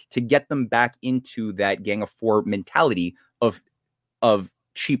back, to get them back into that Gang of Four mentality of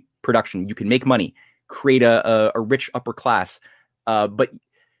cheap production. You can make money, create a rich upper class. And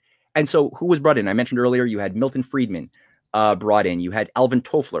so who was brought in? I mentioned earlier, you had Milton Friedman brought in. You had Alvin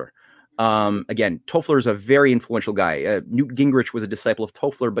Toffler. Again, Toffler is a very influential guy. Newt Gingrich was a disciple of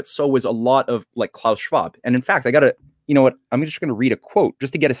Toffler, but so was a lot of like Klaus Schwab. And in fact, I'm just going to read a quote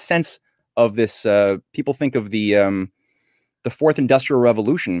just to get a sense of this. People think of the Fourth Industrial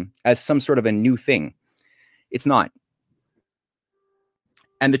Revolution as some sort of a new thing. It's not.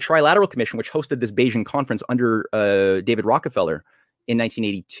 And the Trilateral Commission, which hosted this Beijing conference under David Rockefeller in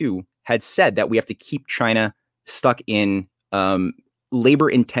 1982, had said that we have to keep China stuck in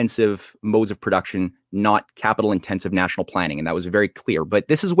labor-intensive modes of production, not capital-intensive national planning. And that was very clear. But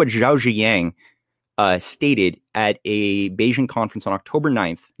this is what Zhao Ziyang stated at a Beijing conference on October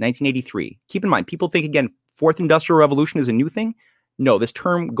 9th, 1983. Keep in mind, people think, again, Fourth Industrial Revolution is a new thing. No, this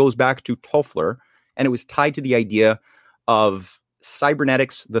term goes back to Toffler, and it was tied to the idea of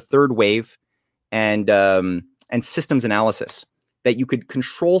cybernetics, the third wave, and systems analysis, that you could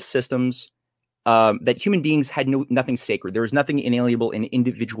control systems, that human beings had nothing sacred. There was nothing inalienable in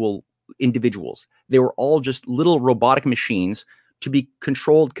individuals. They were all just little robotic machines to be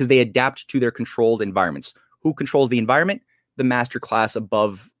controlled because they adapt to their controlled environments. Who controls the environment? The master class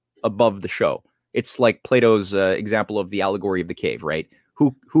above the show. It's like Plato's example of the allegory of the cave, right?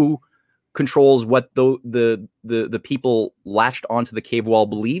 Who controls what the people latched onto the cave wall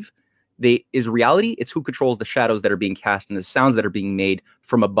believe is reality? It's who controls the shadows that are being cast and the sounds that are being made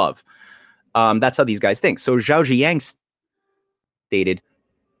from above. That's how these guys think. So Zhao Ziyang stated,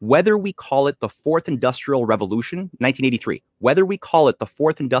 whether we call it the fourth industrial revolution, 1983, whether we call it the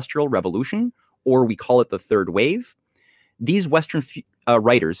fourth industrial revolution or we call it the third wave, these Western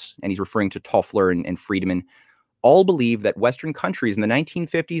writers, and he's referring to Toffler and Friedman, all believe that Western countries in the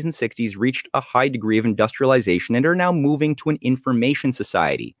 1950s and 60s reached a high degree of industrialization and are now moving to an information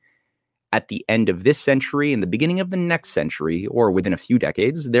society. At the end of this century and the beginning of the next century, or within a few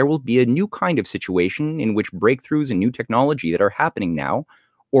decades, there will be a new kind of situation in which breakthroughs in new technology that are happening now,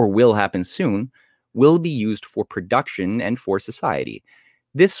 or will happen soon, will be used for production and for society.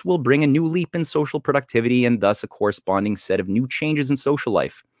 This will bring a new leap in social productivity and thus a corresponding set of new changes in social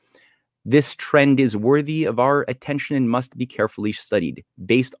life. This trend is worthy of our attention and must be carefully studied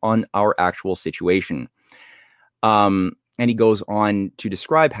based on our actual situation. And he goes on to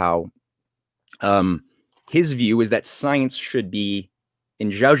describe how his view is that science should be, in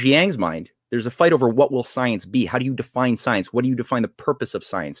Zhao Jiang's mind, there's a fight over what will science be. How do you define science? What do you define the purpose of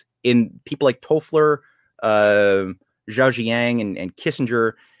science? In people like Toffler, Zhao Jiang, and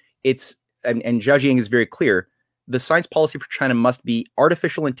Kissinger, and Zhao Jiang is very clear. The science policy for China must be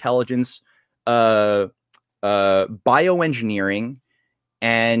artificial intelligence, bioengineering,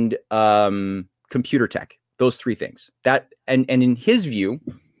 and computer tech. Those three things. And in his view,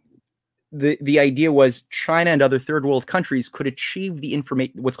 the idea was China and other third world countries could achieve the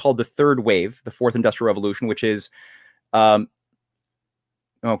what's called the third wave, the fourth industrial revolution, which is, okay,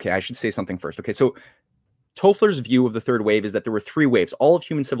 I should say something first. Okay, so Toffler's view of the third wave is that there were three waves. All of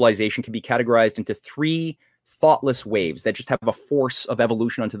human civilization can be categorized into three thoughtless waves that just have a force of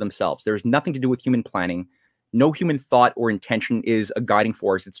evolution unto themselves. There's nothing to do with human planning. No human thought or intention is a guiding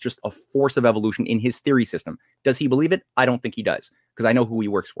force. It's just a force of evolution in his theory system. Does he believe it? I don't think he does, because I know who he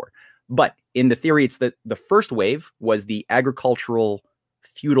works for. But in the theory, it's that the first wave was the agricultural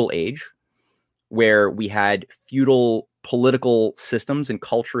feudal age, where we had feudal political systems and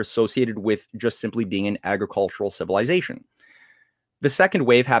culture associated with just simply being an agricultural civilization. The second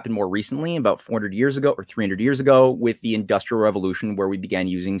wave happened more recently, about 400 years ago or 300 years ago, with the Industrial Revolution, where we began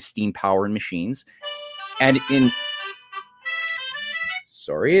using steam power and machines. And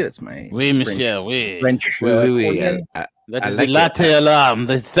sorry, that's my Oui, monsieur, oui. French. Oui. That is like the latte alarm.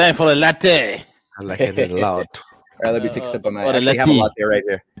 It's time for a latte. I like it a lot. All right, let me take a sip of my. Or a Actually, I have a latte. latte right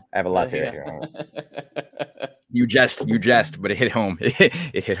here. I have a latte right here. You jest, but it hit home.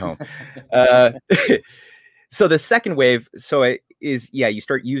 It hit home. So the second wave, you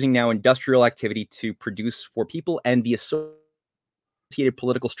start using now industrial activity to produce for people, and the associated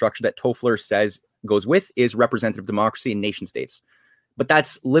political structure that Toffler says goes with is representative democracy and nation states. But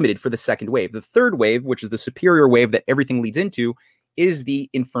that's limited for the second wave. The third wave, which is the superior wave that everything leads into, is the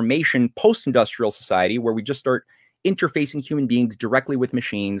information post-industrial society, where we just start interfacing human beings directly with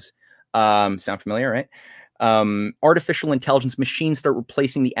machines. Sound familiar, right? Artificial intelligence machines start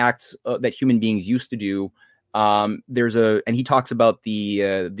replacing the acts that human beings used to do. And he talks about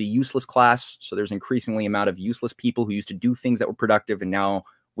the useless class. So there's increasingly amount of useless people who used to do things that were productive, and now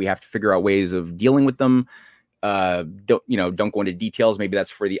we have to figure out ways of dealing with them. Don't go into details. Maybe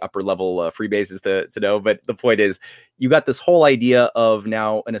that's for the upper level freebasers to know. But the point is, you got this whole idea of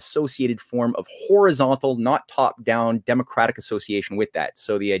now an associated form of horizontal, not top-down democratic association with that.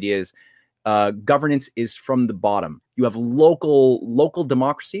 So the idea is governance is from the bottom. You have local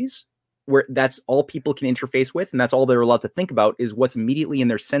democracies where that's all people can interface with, and that's all they're allowed to think about is what's immediately in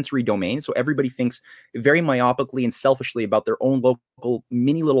their sensory domain. So everybody thinks very myopically and selfishly about their own local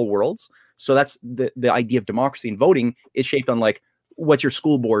mini little worlds. So that's the idea of democracy, and voting is shaped on like, what's your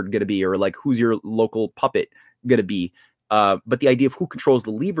school board going to be, or like, who's your local puppet going to be. But the idea of who controls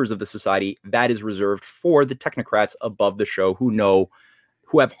the levers of the society, that is reserved for the technocrats above the show who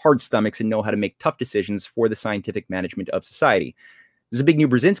have hard stomachs and know how to make tough decisions for the scientific management of society. Zbigniew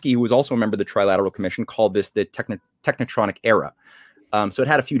Brzezinski, who was also a member of the Trilateral Commission, called this the Technotronic era. So it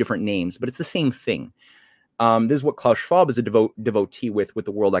had a few different names, but it's the same thing. This is what Klaus Schwab is a devotee with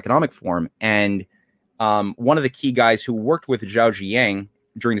the World Economic Forum. And one of the key guys who worked with Zhao Jiang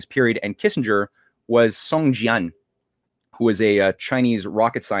during this period and Kissinger was Song Jian, who was a Chinese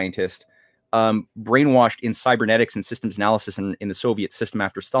rocket scientist, brainwashed in cybernetics and systems analysis in the Soviet system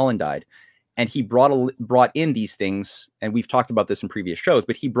after Stalin died. And he brought in these things, and we've talked about this in previous shows,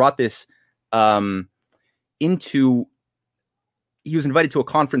 but he brought this he was invited to a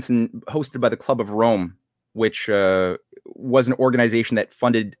conference hosted by the Club of Rome, which was an organization that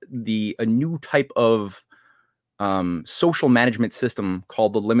funded a new type of social management system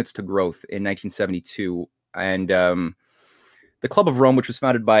called the Limits to Growth in 1972. And the Club of Rome, which was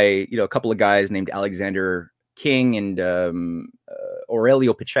founded by a couple of guys named Alexander King and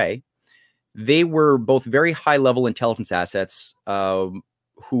Aurelio Pache, they were both very high-level intelligence assets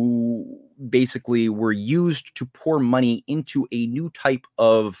who basically were used to pour money into a new type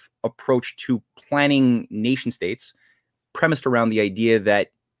of approach to planning nation states, premised around the idea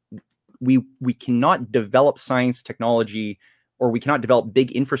that we cannot develop science, technology, or we cannot develop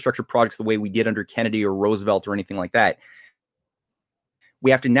big infrastructure projects the way we did under Kennedy or Roosevelt or anything like that.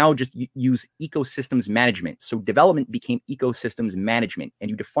 We have to now just use ecosystems management. So development became ecosystems management, and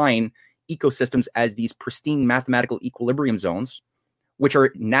you define ecosystems as these pristine mathematical equilibrium zones, which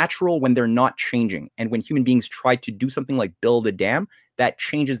are natural when they're not changing. And when human beings try to do something like build a dam, that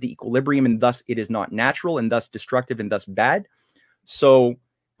changes the equilibrium, and thus it is not natural, and thus destructive, and thus bad. So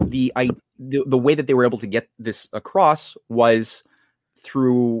the way that they were able to get this across was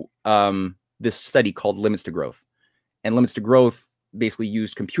through this study called Limits to Growth. And Limits to Growth basically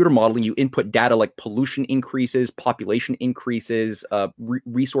used computer modeling. You input data like pollution increases, population increases,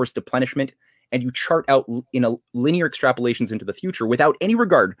 resource deplenishment, and you chart out in a linear extrapolations into the future without any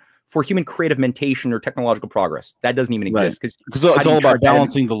regard for human creative mentation or technological progress. That doesn't even exist. Because it's all about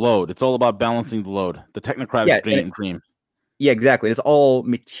balancing the load. It's all about balancing the load. The technocratic dream. Yeah, exactly. It's all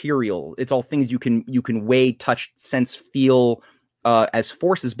material. It's all things you can weigh, touch, sense, feel as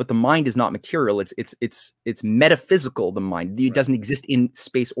forces, but the mind is not material. It's metaphysical. The mind, it doesn't exist in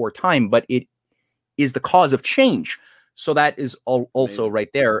space or time, but it is the cause of change. So that is also right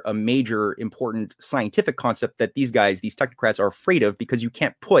there a major important scientific concept that these technocrats are afraid of, because you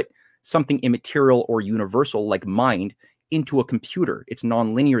can't put something immaterial or universal like mind into a computer. It's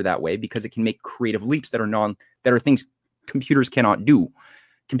non-linear that way because it can make creative leaps that are things computers cannot do.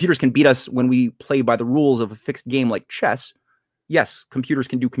 Computers can beat us when we play by the rules of a fixed game like chess. Yes, computers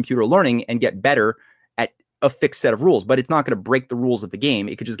can do computer learning and get better at a fixed set of rules, but it's not going to break the rules of the game.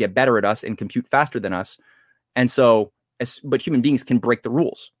 It could just get better at us and compute faster than us. And so, but human beings can break the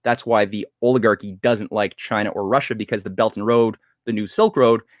rules. That's why the oligarchy doesn't like China or Russia, because the Belt and Road, the new Silk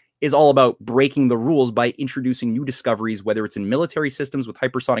Road, is all about breaking the rules by introducing new discoveries, whether it's in military systems with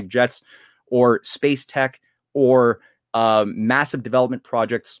hypersonic jets or space tech or massive development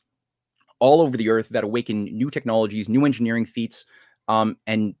projects all over the earth that awaken new technologies, new engineering feats,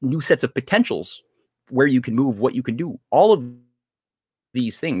 and new sets of potentials where you can move, what you can do. All of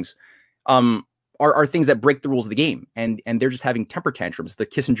these things are things that break the rules of the game, and they're just having temper tantrums. The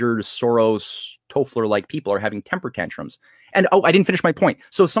Kissinger, Soros, Toffler-like people are having temper tantrums. And I didn't finish my point.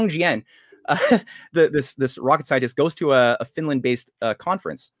 So Sung Jian, this rocket scientist, goes to a Finland-based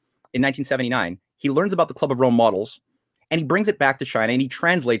conference in 1979. He learns about the Club of Rome models, and he brings it back to China, and he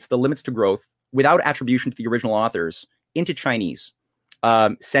translates the Limits to Growth without attribution to the original authors into Chinese.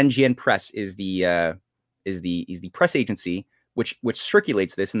 Senjian Press is the press agency which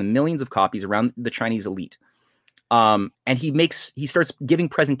circulates this in the millions of copies around the Chinese elite. And he starts giving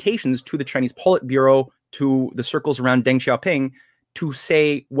presentations to the Chinese Politburo, to the circles around Deng Xiaoping, to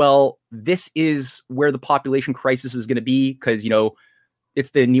say, well, this is where the population crisis is going to be, because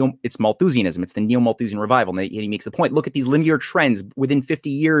it's Malthusianism. It's the neo-Malthusian revival. And he makes the point, look at these linear trends. Within 50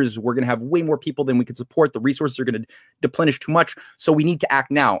 years, we're going to have way more people than we could support. The resources are going to deplenish too much. So we need to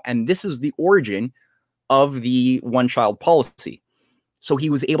act now. And this is the origin of the one-child policy. So he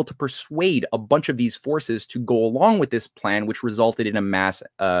was able to persuade a bunch of these forces to go along with this plan, which resulted in a mass,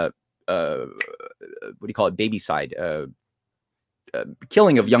 babyside,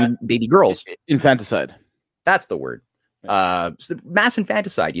 killing of young baby girls. Infanticide. That's the word. So mass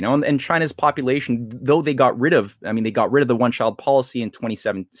infanticide, and China's population, though they got rid of the one-child policy in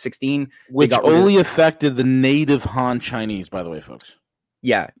 2016, which only affected the native Han Chinese, by the way, folks.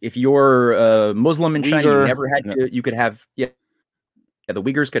 Yeah, if you're Muslim in China, you never had to, you could have, the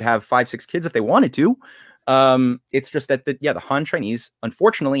Uyghurs could have 5-6 kids if they wanted to. It's just that the Han Chinese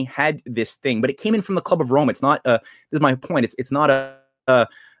unfortunately had this thing, but it came in from the Club of Rome. It's not this is my point. It's not a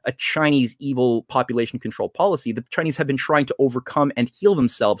Chinese evil population control policy. The Chinese have been trying to overcome and heal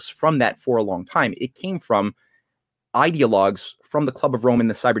themselves from that for a long time. It came from ideologues from the Club of Rome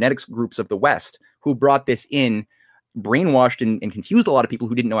and the cybernetics groups of the West who brought this in, brainwashed and confused a lot of people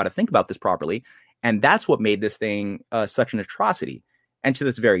who didn't know how to think about this properly. And that's what made this thing such an atrocity. And to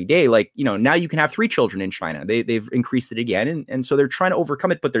this very day, now you can have 3 children in China. They've increased it again. And so they're trying to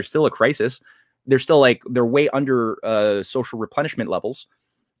overcome it, but there's still a crisis. They're still they're way under social replenishment levels.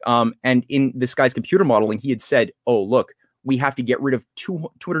 And in this guy's computer modeling, he had said, oh, look, we have to get rid of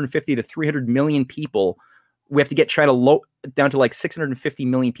 250 to 300 million people. We have to get China down to 650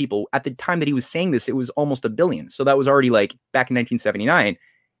 million people. At the time that he was saying this, it was almost 1 billion. So that was already back in 1979.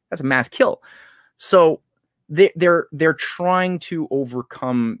 That's a mass kill. So they're trying to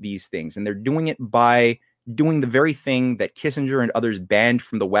overcome these things, and they're doing it by doing the very thing that Kissinger and others banned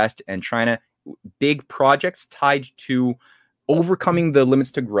from the West and China, big projects tied to overcoming the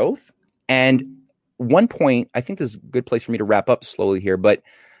limits to growth. And one point, I think this is a good place for me to wrap up slowly here, but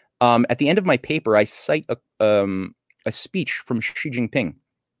at the end of my paper, I cite a speech from Xi Jinping,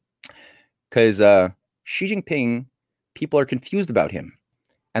 because Xi Jinping, people are confused about him.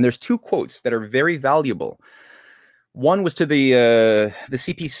 And there's two quotes that are very valuable. One was to the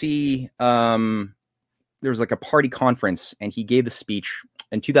CPC. There was like a party conference, and he gave the speech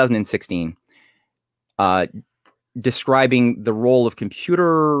in 2016, describing the role of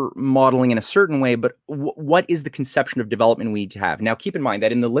computer modeling in a certain way, but what is the conception of development we need to have? Now, keep in mind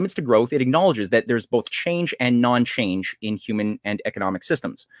that in the limits to growth, it acknowledges that there's both change and non-change in human and economic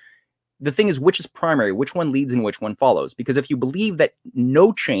systems. The thing is, which is primary, which one leads and which one follows? Because if you believe that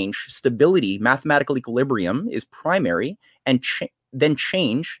no change, stability, mathematical equilibrium is primary, and then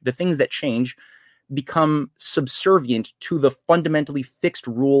change, the things that change, become subservient to the fundamentally fixed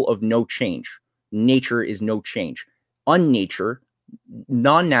rule of no change. Nature is no change. Unnature,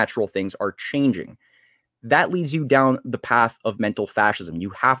 non-natural things are changing. That leads you down the path of mental fascism. You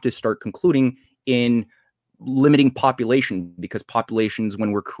have to start concluding in limiting population, because populations,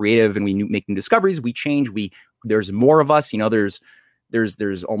 when we're creative and we make new discoveries, we change. There's more of us.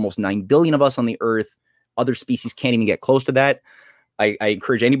 There's almost 9 billion of us on the earth. Other species can't even get close to that. I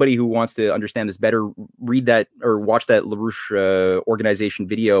encourage anybody who wants to understand this better, read that or watch that LaRouche organization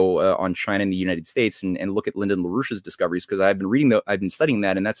video on China and the United States, and look at Lyndon LaRouche's discoveries, because I've been studying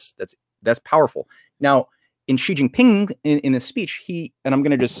that, and that's powerful. Now, in Xi Jinping, in this speech, and I'm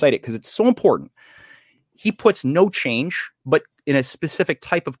going to just cite it because it's so important. He puts no change, but in a specific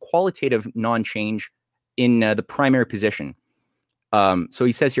type of qualitative non-change in the primary position. So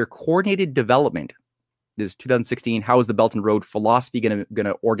he says here, coordinated development. This is 2016. How is the Belt and Road philosophy going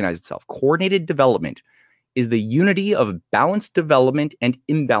to organize itself? Coordinated development is the unity of balanced development and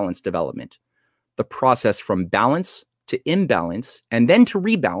imbalanced development. The process from balance to imbalance and then to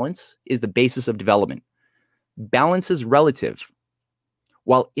rebalance is the basis of development. Balance is relative,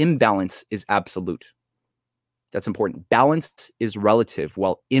 while imbalance is absolute. That's important. Balance is relative,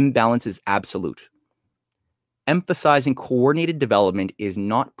 while imbalance is absolute. Emphasizing coordinated development is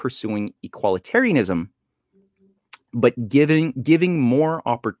not pursuing equalitarianism, but giving more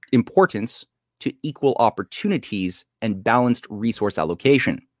importance to equal opportunities and balanced resource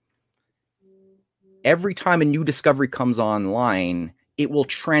allocation. Every time a new discovery comes online, it will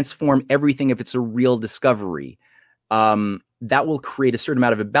transform everything if it's a real discovery. That will create a certain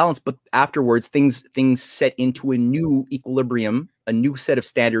amount of imbalance, but afterwards things set into a new equilibrium, a new set of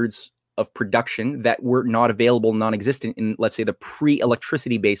standards of production that were not available, non-existent in, let's say, the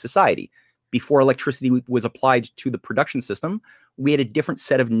pre-electricity based society. Before electricity was applied to the production system, we had a different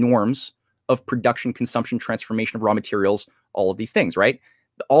set of norms of production, consumption, transformation of raw materials, all of these things, right?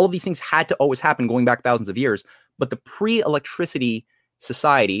 All of these things had to always happen going back thousands of years, but the pre-electricity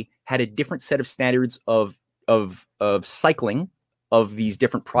society had a different set of standards of cycling of these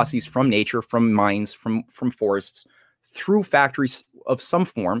different processes from nature, from mines, from forests, through factories of some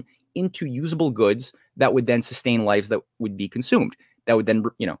form into usable goods that would then sustain lives that would be consumed. That would then,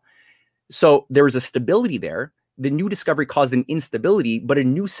 so there was a stability there. The new discovery caused an instability, but a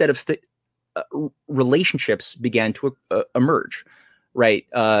new set of relationships began to emerge, right?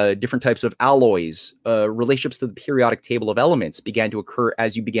 Different types of alloys, relationships to the periodic table of elements began to occur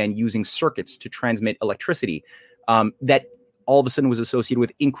as you began using circuits to transmit electricity. That all of a sudden was associated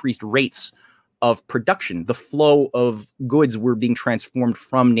with increased rates of production. The flow of goods were being transformed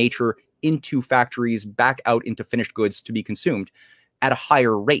from nature into factories, back out into finished goods to be consumed at a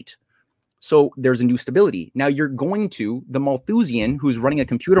higher rate. So there's a new stability. Now you're going to, the Malthusian who's running a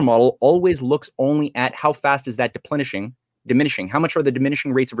computer model always looks only at how fast is that diminishing, how much are the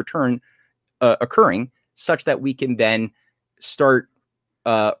diminishing rates of return occurring, such that we can then start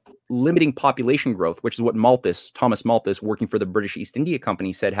limiting population growth, which is what Thomas Malthus, working for the British East India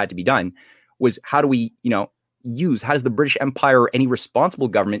Company, said had to be done, was how do we, how does the British Empire or any responsible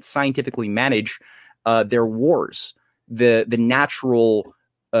government scientifically manage their wars, the natural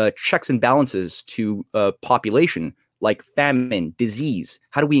checks and balances to population, like famine, disease.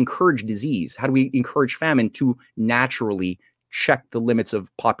 How do we encourage disease? How do we encourage famine to naturally check the limits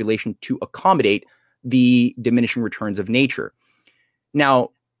of population to accommodate the diminishing returns of nature? Now,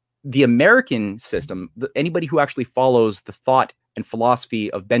 the American system, anybody who actually follows the thought and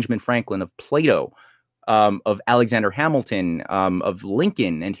philosophy of Benjamin Franklin, of Plato, of Alexander Hamilton, of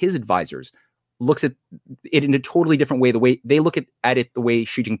Lincoln and his advisors, looks at it in a totally different way. The way they look at it, the way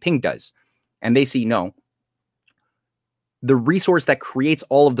Xi Jinping does. And they see, no, the resource that creates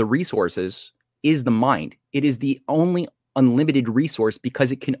all of the resources is the mind. It is the only unlimited resource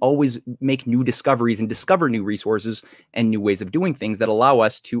because it can always make new discoveries and discover new resources and new ways of doing things that allow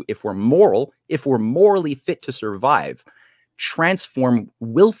us to, if we're morally fit to survive, transform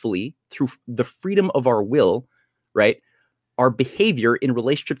willfully through the freedom of our will, right? Our behavior in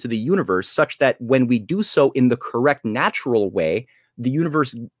relationship to the universe, such that when we do so in the correct natural way, the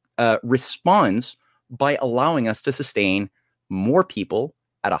universe responds by allowing us to sustain more people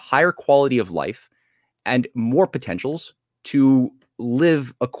at a higher quality of life and more potentials to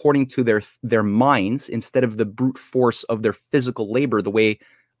live according to their minds instead of the brute force of their physical labor, the way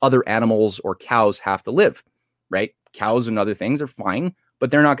other animals or cows have to live, right? Cows and other things are fine, but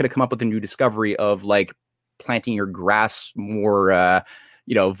they're not going to come up with a new discovery of like planting your grass more,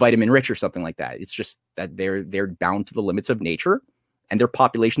 vitamin rich or something like that. It's just that they're bound to the limits of nature, and their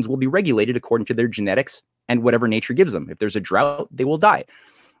populations will be regulated according to their genetics and whatever nature gives them. If there's a drought, they will die.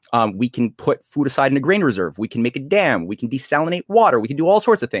 We can put food aside in a grain reserve. We can make a dam. We can desalinate water. We can do all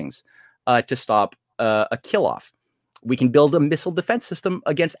sorts of things to stop a kill-off. We can build a missile defense system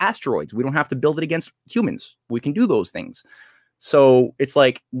against asteroids. We don't have to build it against humans. We can do those things. So it's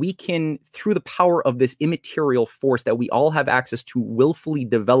like we can, through the power of this immaterial force that we all have access to willfully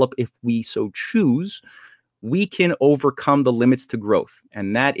develop if we so choose, we can overcome the limits to growth.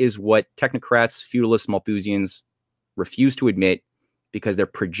 And that is what technocrats, feudalists, Malthusians refuse to admit, because they're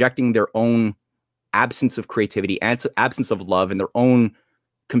projecting their own absence of creativity and absence of love and their own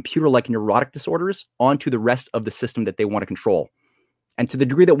computer-like neurotic disorders onto the rest of the system that they want to control. And to the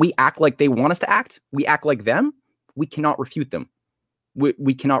degree that we act like they want us to act, we act like them, we cannot refute them.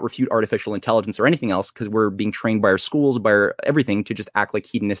 We cannot refute artificial intelligence or anything else because we're being trained by our schools, by our everything, to just act like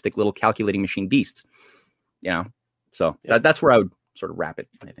hedonistic little calculating machine beasts. So that's where I would sort of wrap it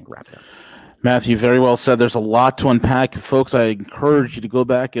up. Matthew, very well said. There's a lot to unpack. Folks, I encourage you to go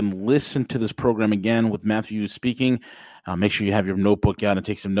back and listen to this program again with Matthew speaking. Make sure you have your notebook out and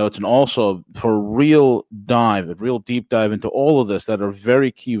take some notes. And also for a real deep dive into all of this that are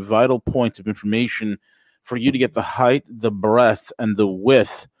very key, vital points of information for you to get the height, the breadth, and the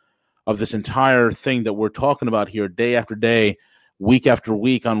width of this entire thing that we're talking about here day after day, week after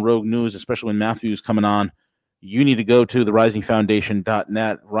week on Rogue News, especially when Matthew's coming on. You need to go to the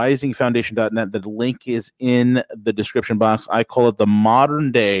risingfoundation.net, risingfoundation.net. The link is in the description box. I call it the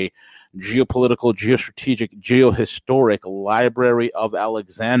modern day geopolitical, geostrategic, geohistoric Library of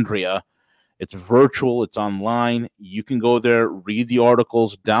Alexandria. It's virtual. It's online. You can go there, read the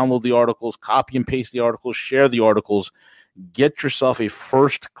articles, download the articles, copy and paste the articles, share the articles. Get yourself a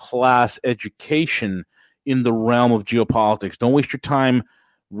first-class education in the realm of geopolitics. Don't waste your time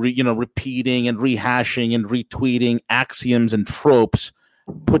repeating and rehashing and retweeting axioms and tropes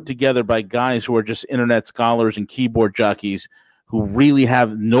put together by guys who are just internet scholars and keyboard jockeys who really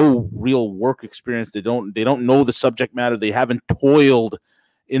have no real work experience. They don't know the subject matter. They haven't toiled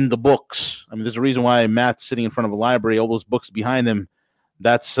in the books. I mean, there's a reason why Matt's sitting in front of a library, all those books behind him.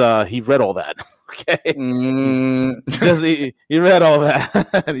 That's he read all that. Okay, he read all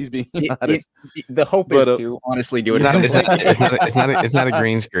that. He's being honest. The hope is to honestly do it. It's not a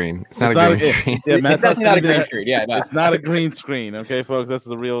green screen. It's not a green screen. Yeah, Matt, that's not a green screen. Yeah, no. It's not a green screen. Okay, folks, that's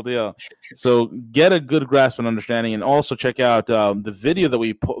the real deal. So get a good grasp and understanding, and also check out the video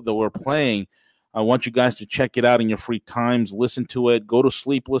that we're playing. I want you guys to check it out in your free times. Listen to it. Go to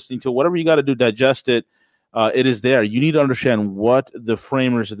sleep listening to it. Whatever you got to do, digest it. It is there. You need to understand what the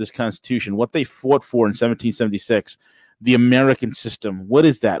framers of this Constitution, what they fought for in 1776, the American system. What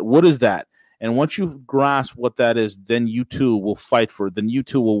is that? What is that? And once you grasp what that is, then you too will fight for it. Then you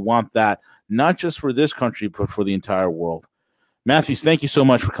too will want that, not just for this country, but for the entire world. Matthews, thank you so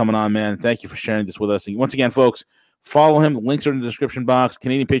much for coming on, man. Thank you for sharing this with us. And once again, folks, follow him. The links are in the description box,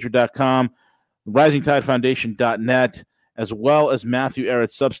 CanadianPatriot.com, RisingTideFoundation.net. as well as Matthew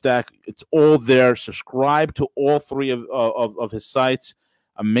Ehret's Substack. It's all there. Subscribe to all three of his sites.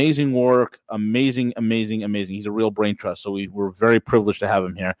 Amazing work. Amazing. He's a real brain trust, so we're very privileged to have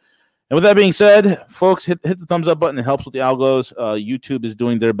him here. And with that being said, folks, hit the thumbs up button. It helps with the algos. YouTube is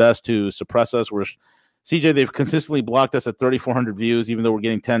doing their best to suppress us. They've consistently blocked us at 3,400 views, even though we're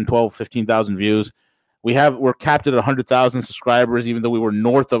getting 10, 12, 15,000 views. We're capped at 100,000 subscribers, even though we were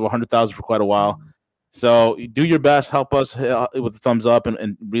north of 100,000 for quite a while. So do your best, help us with the thumbs up,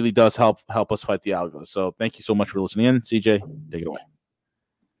 and really does help us fight the algos. So thank you so much for listening in. CJ, take it away.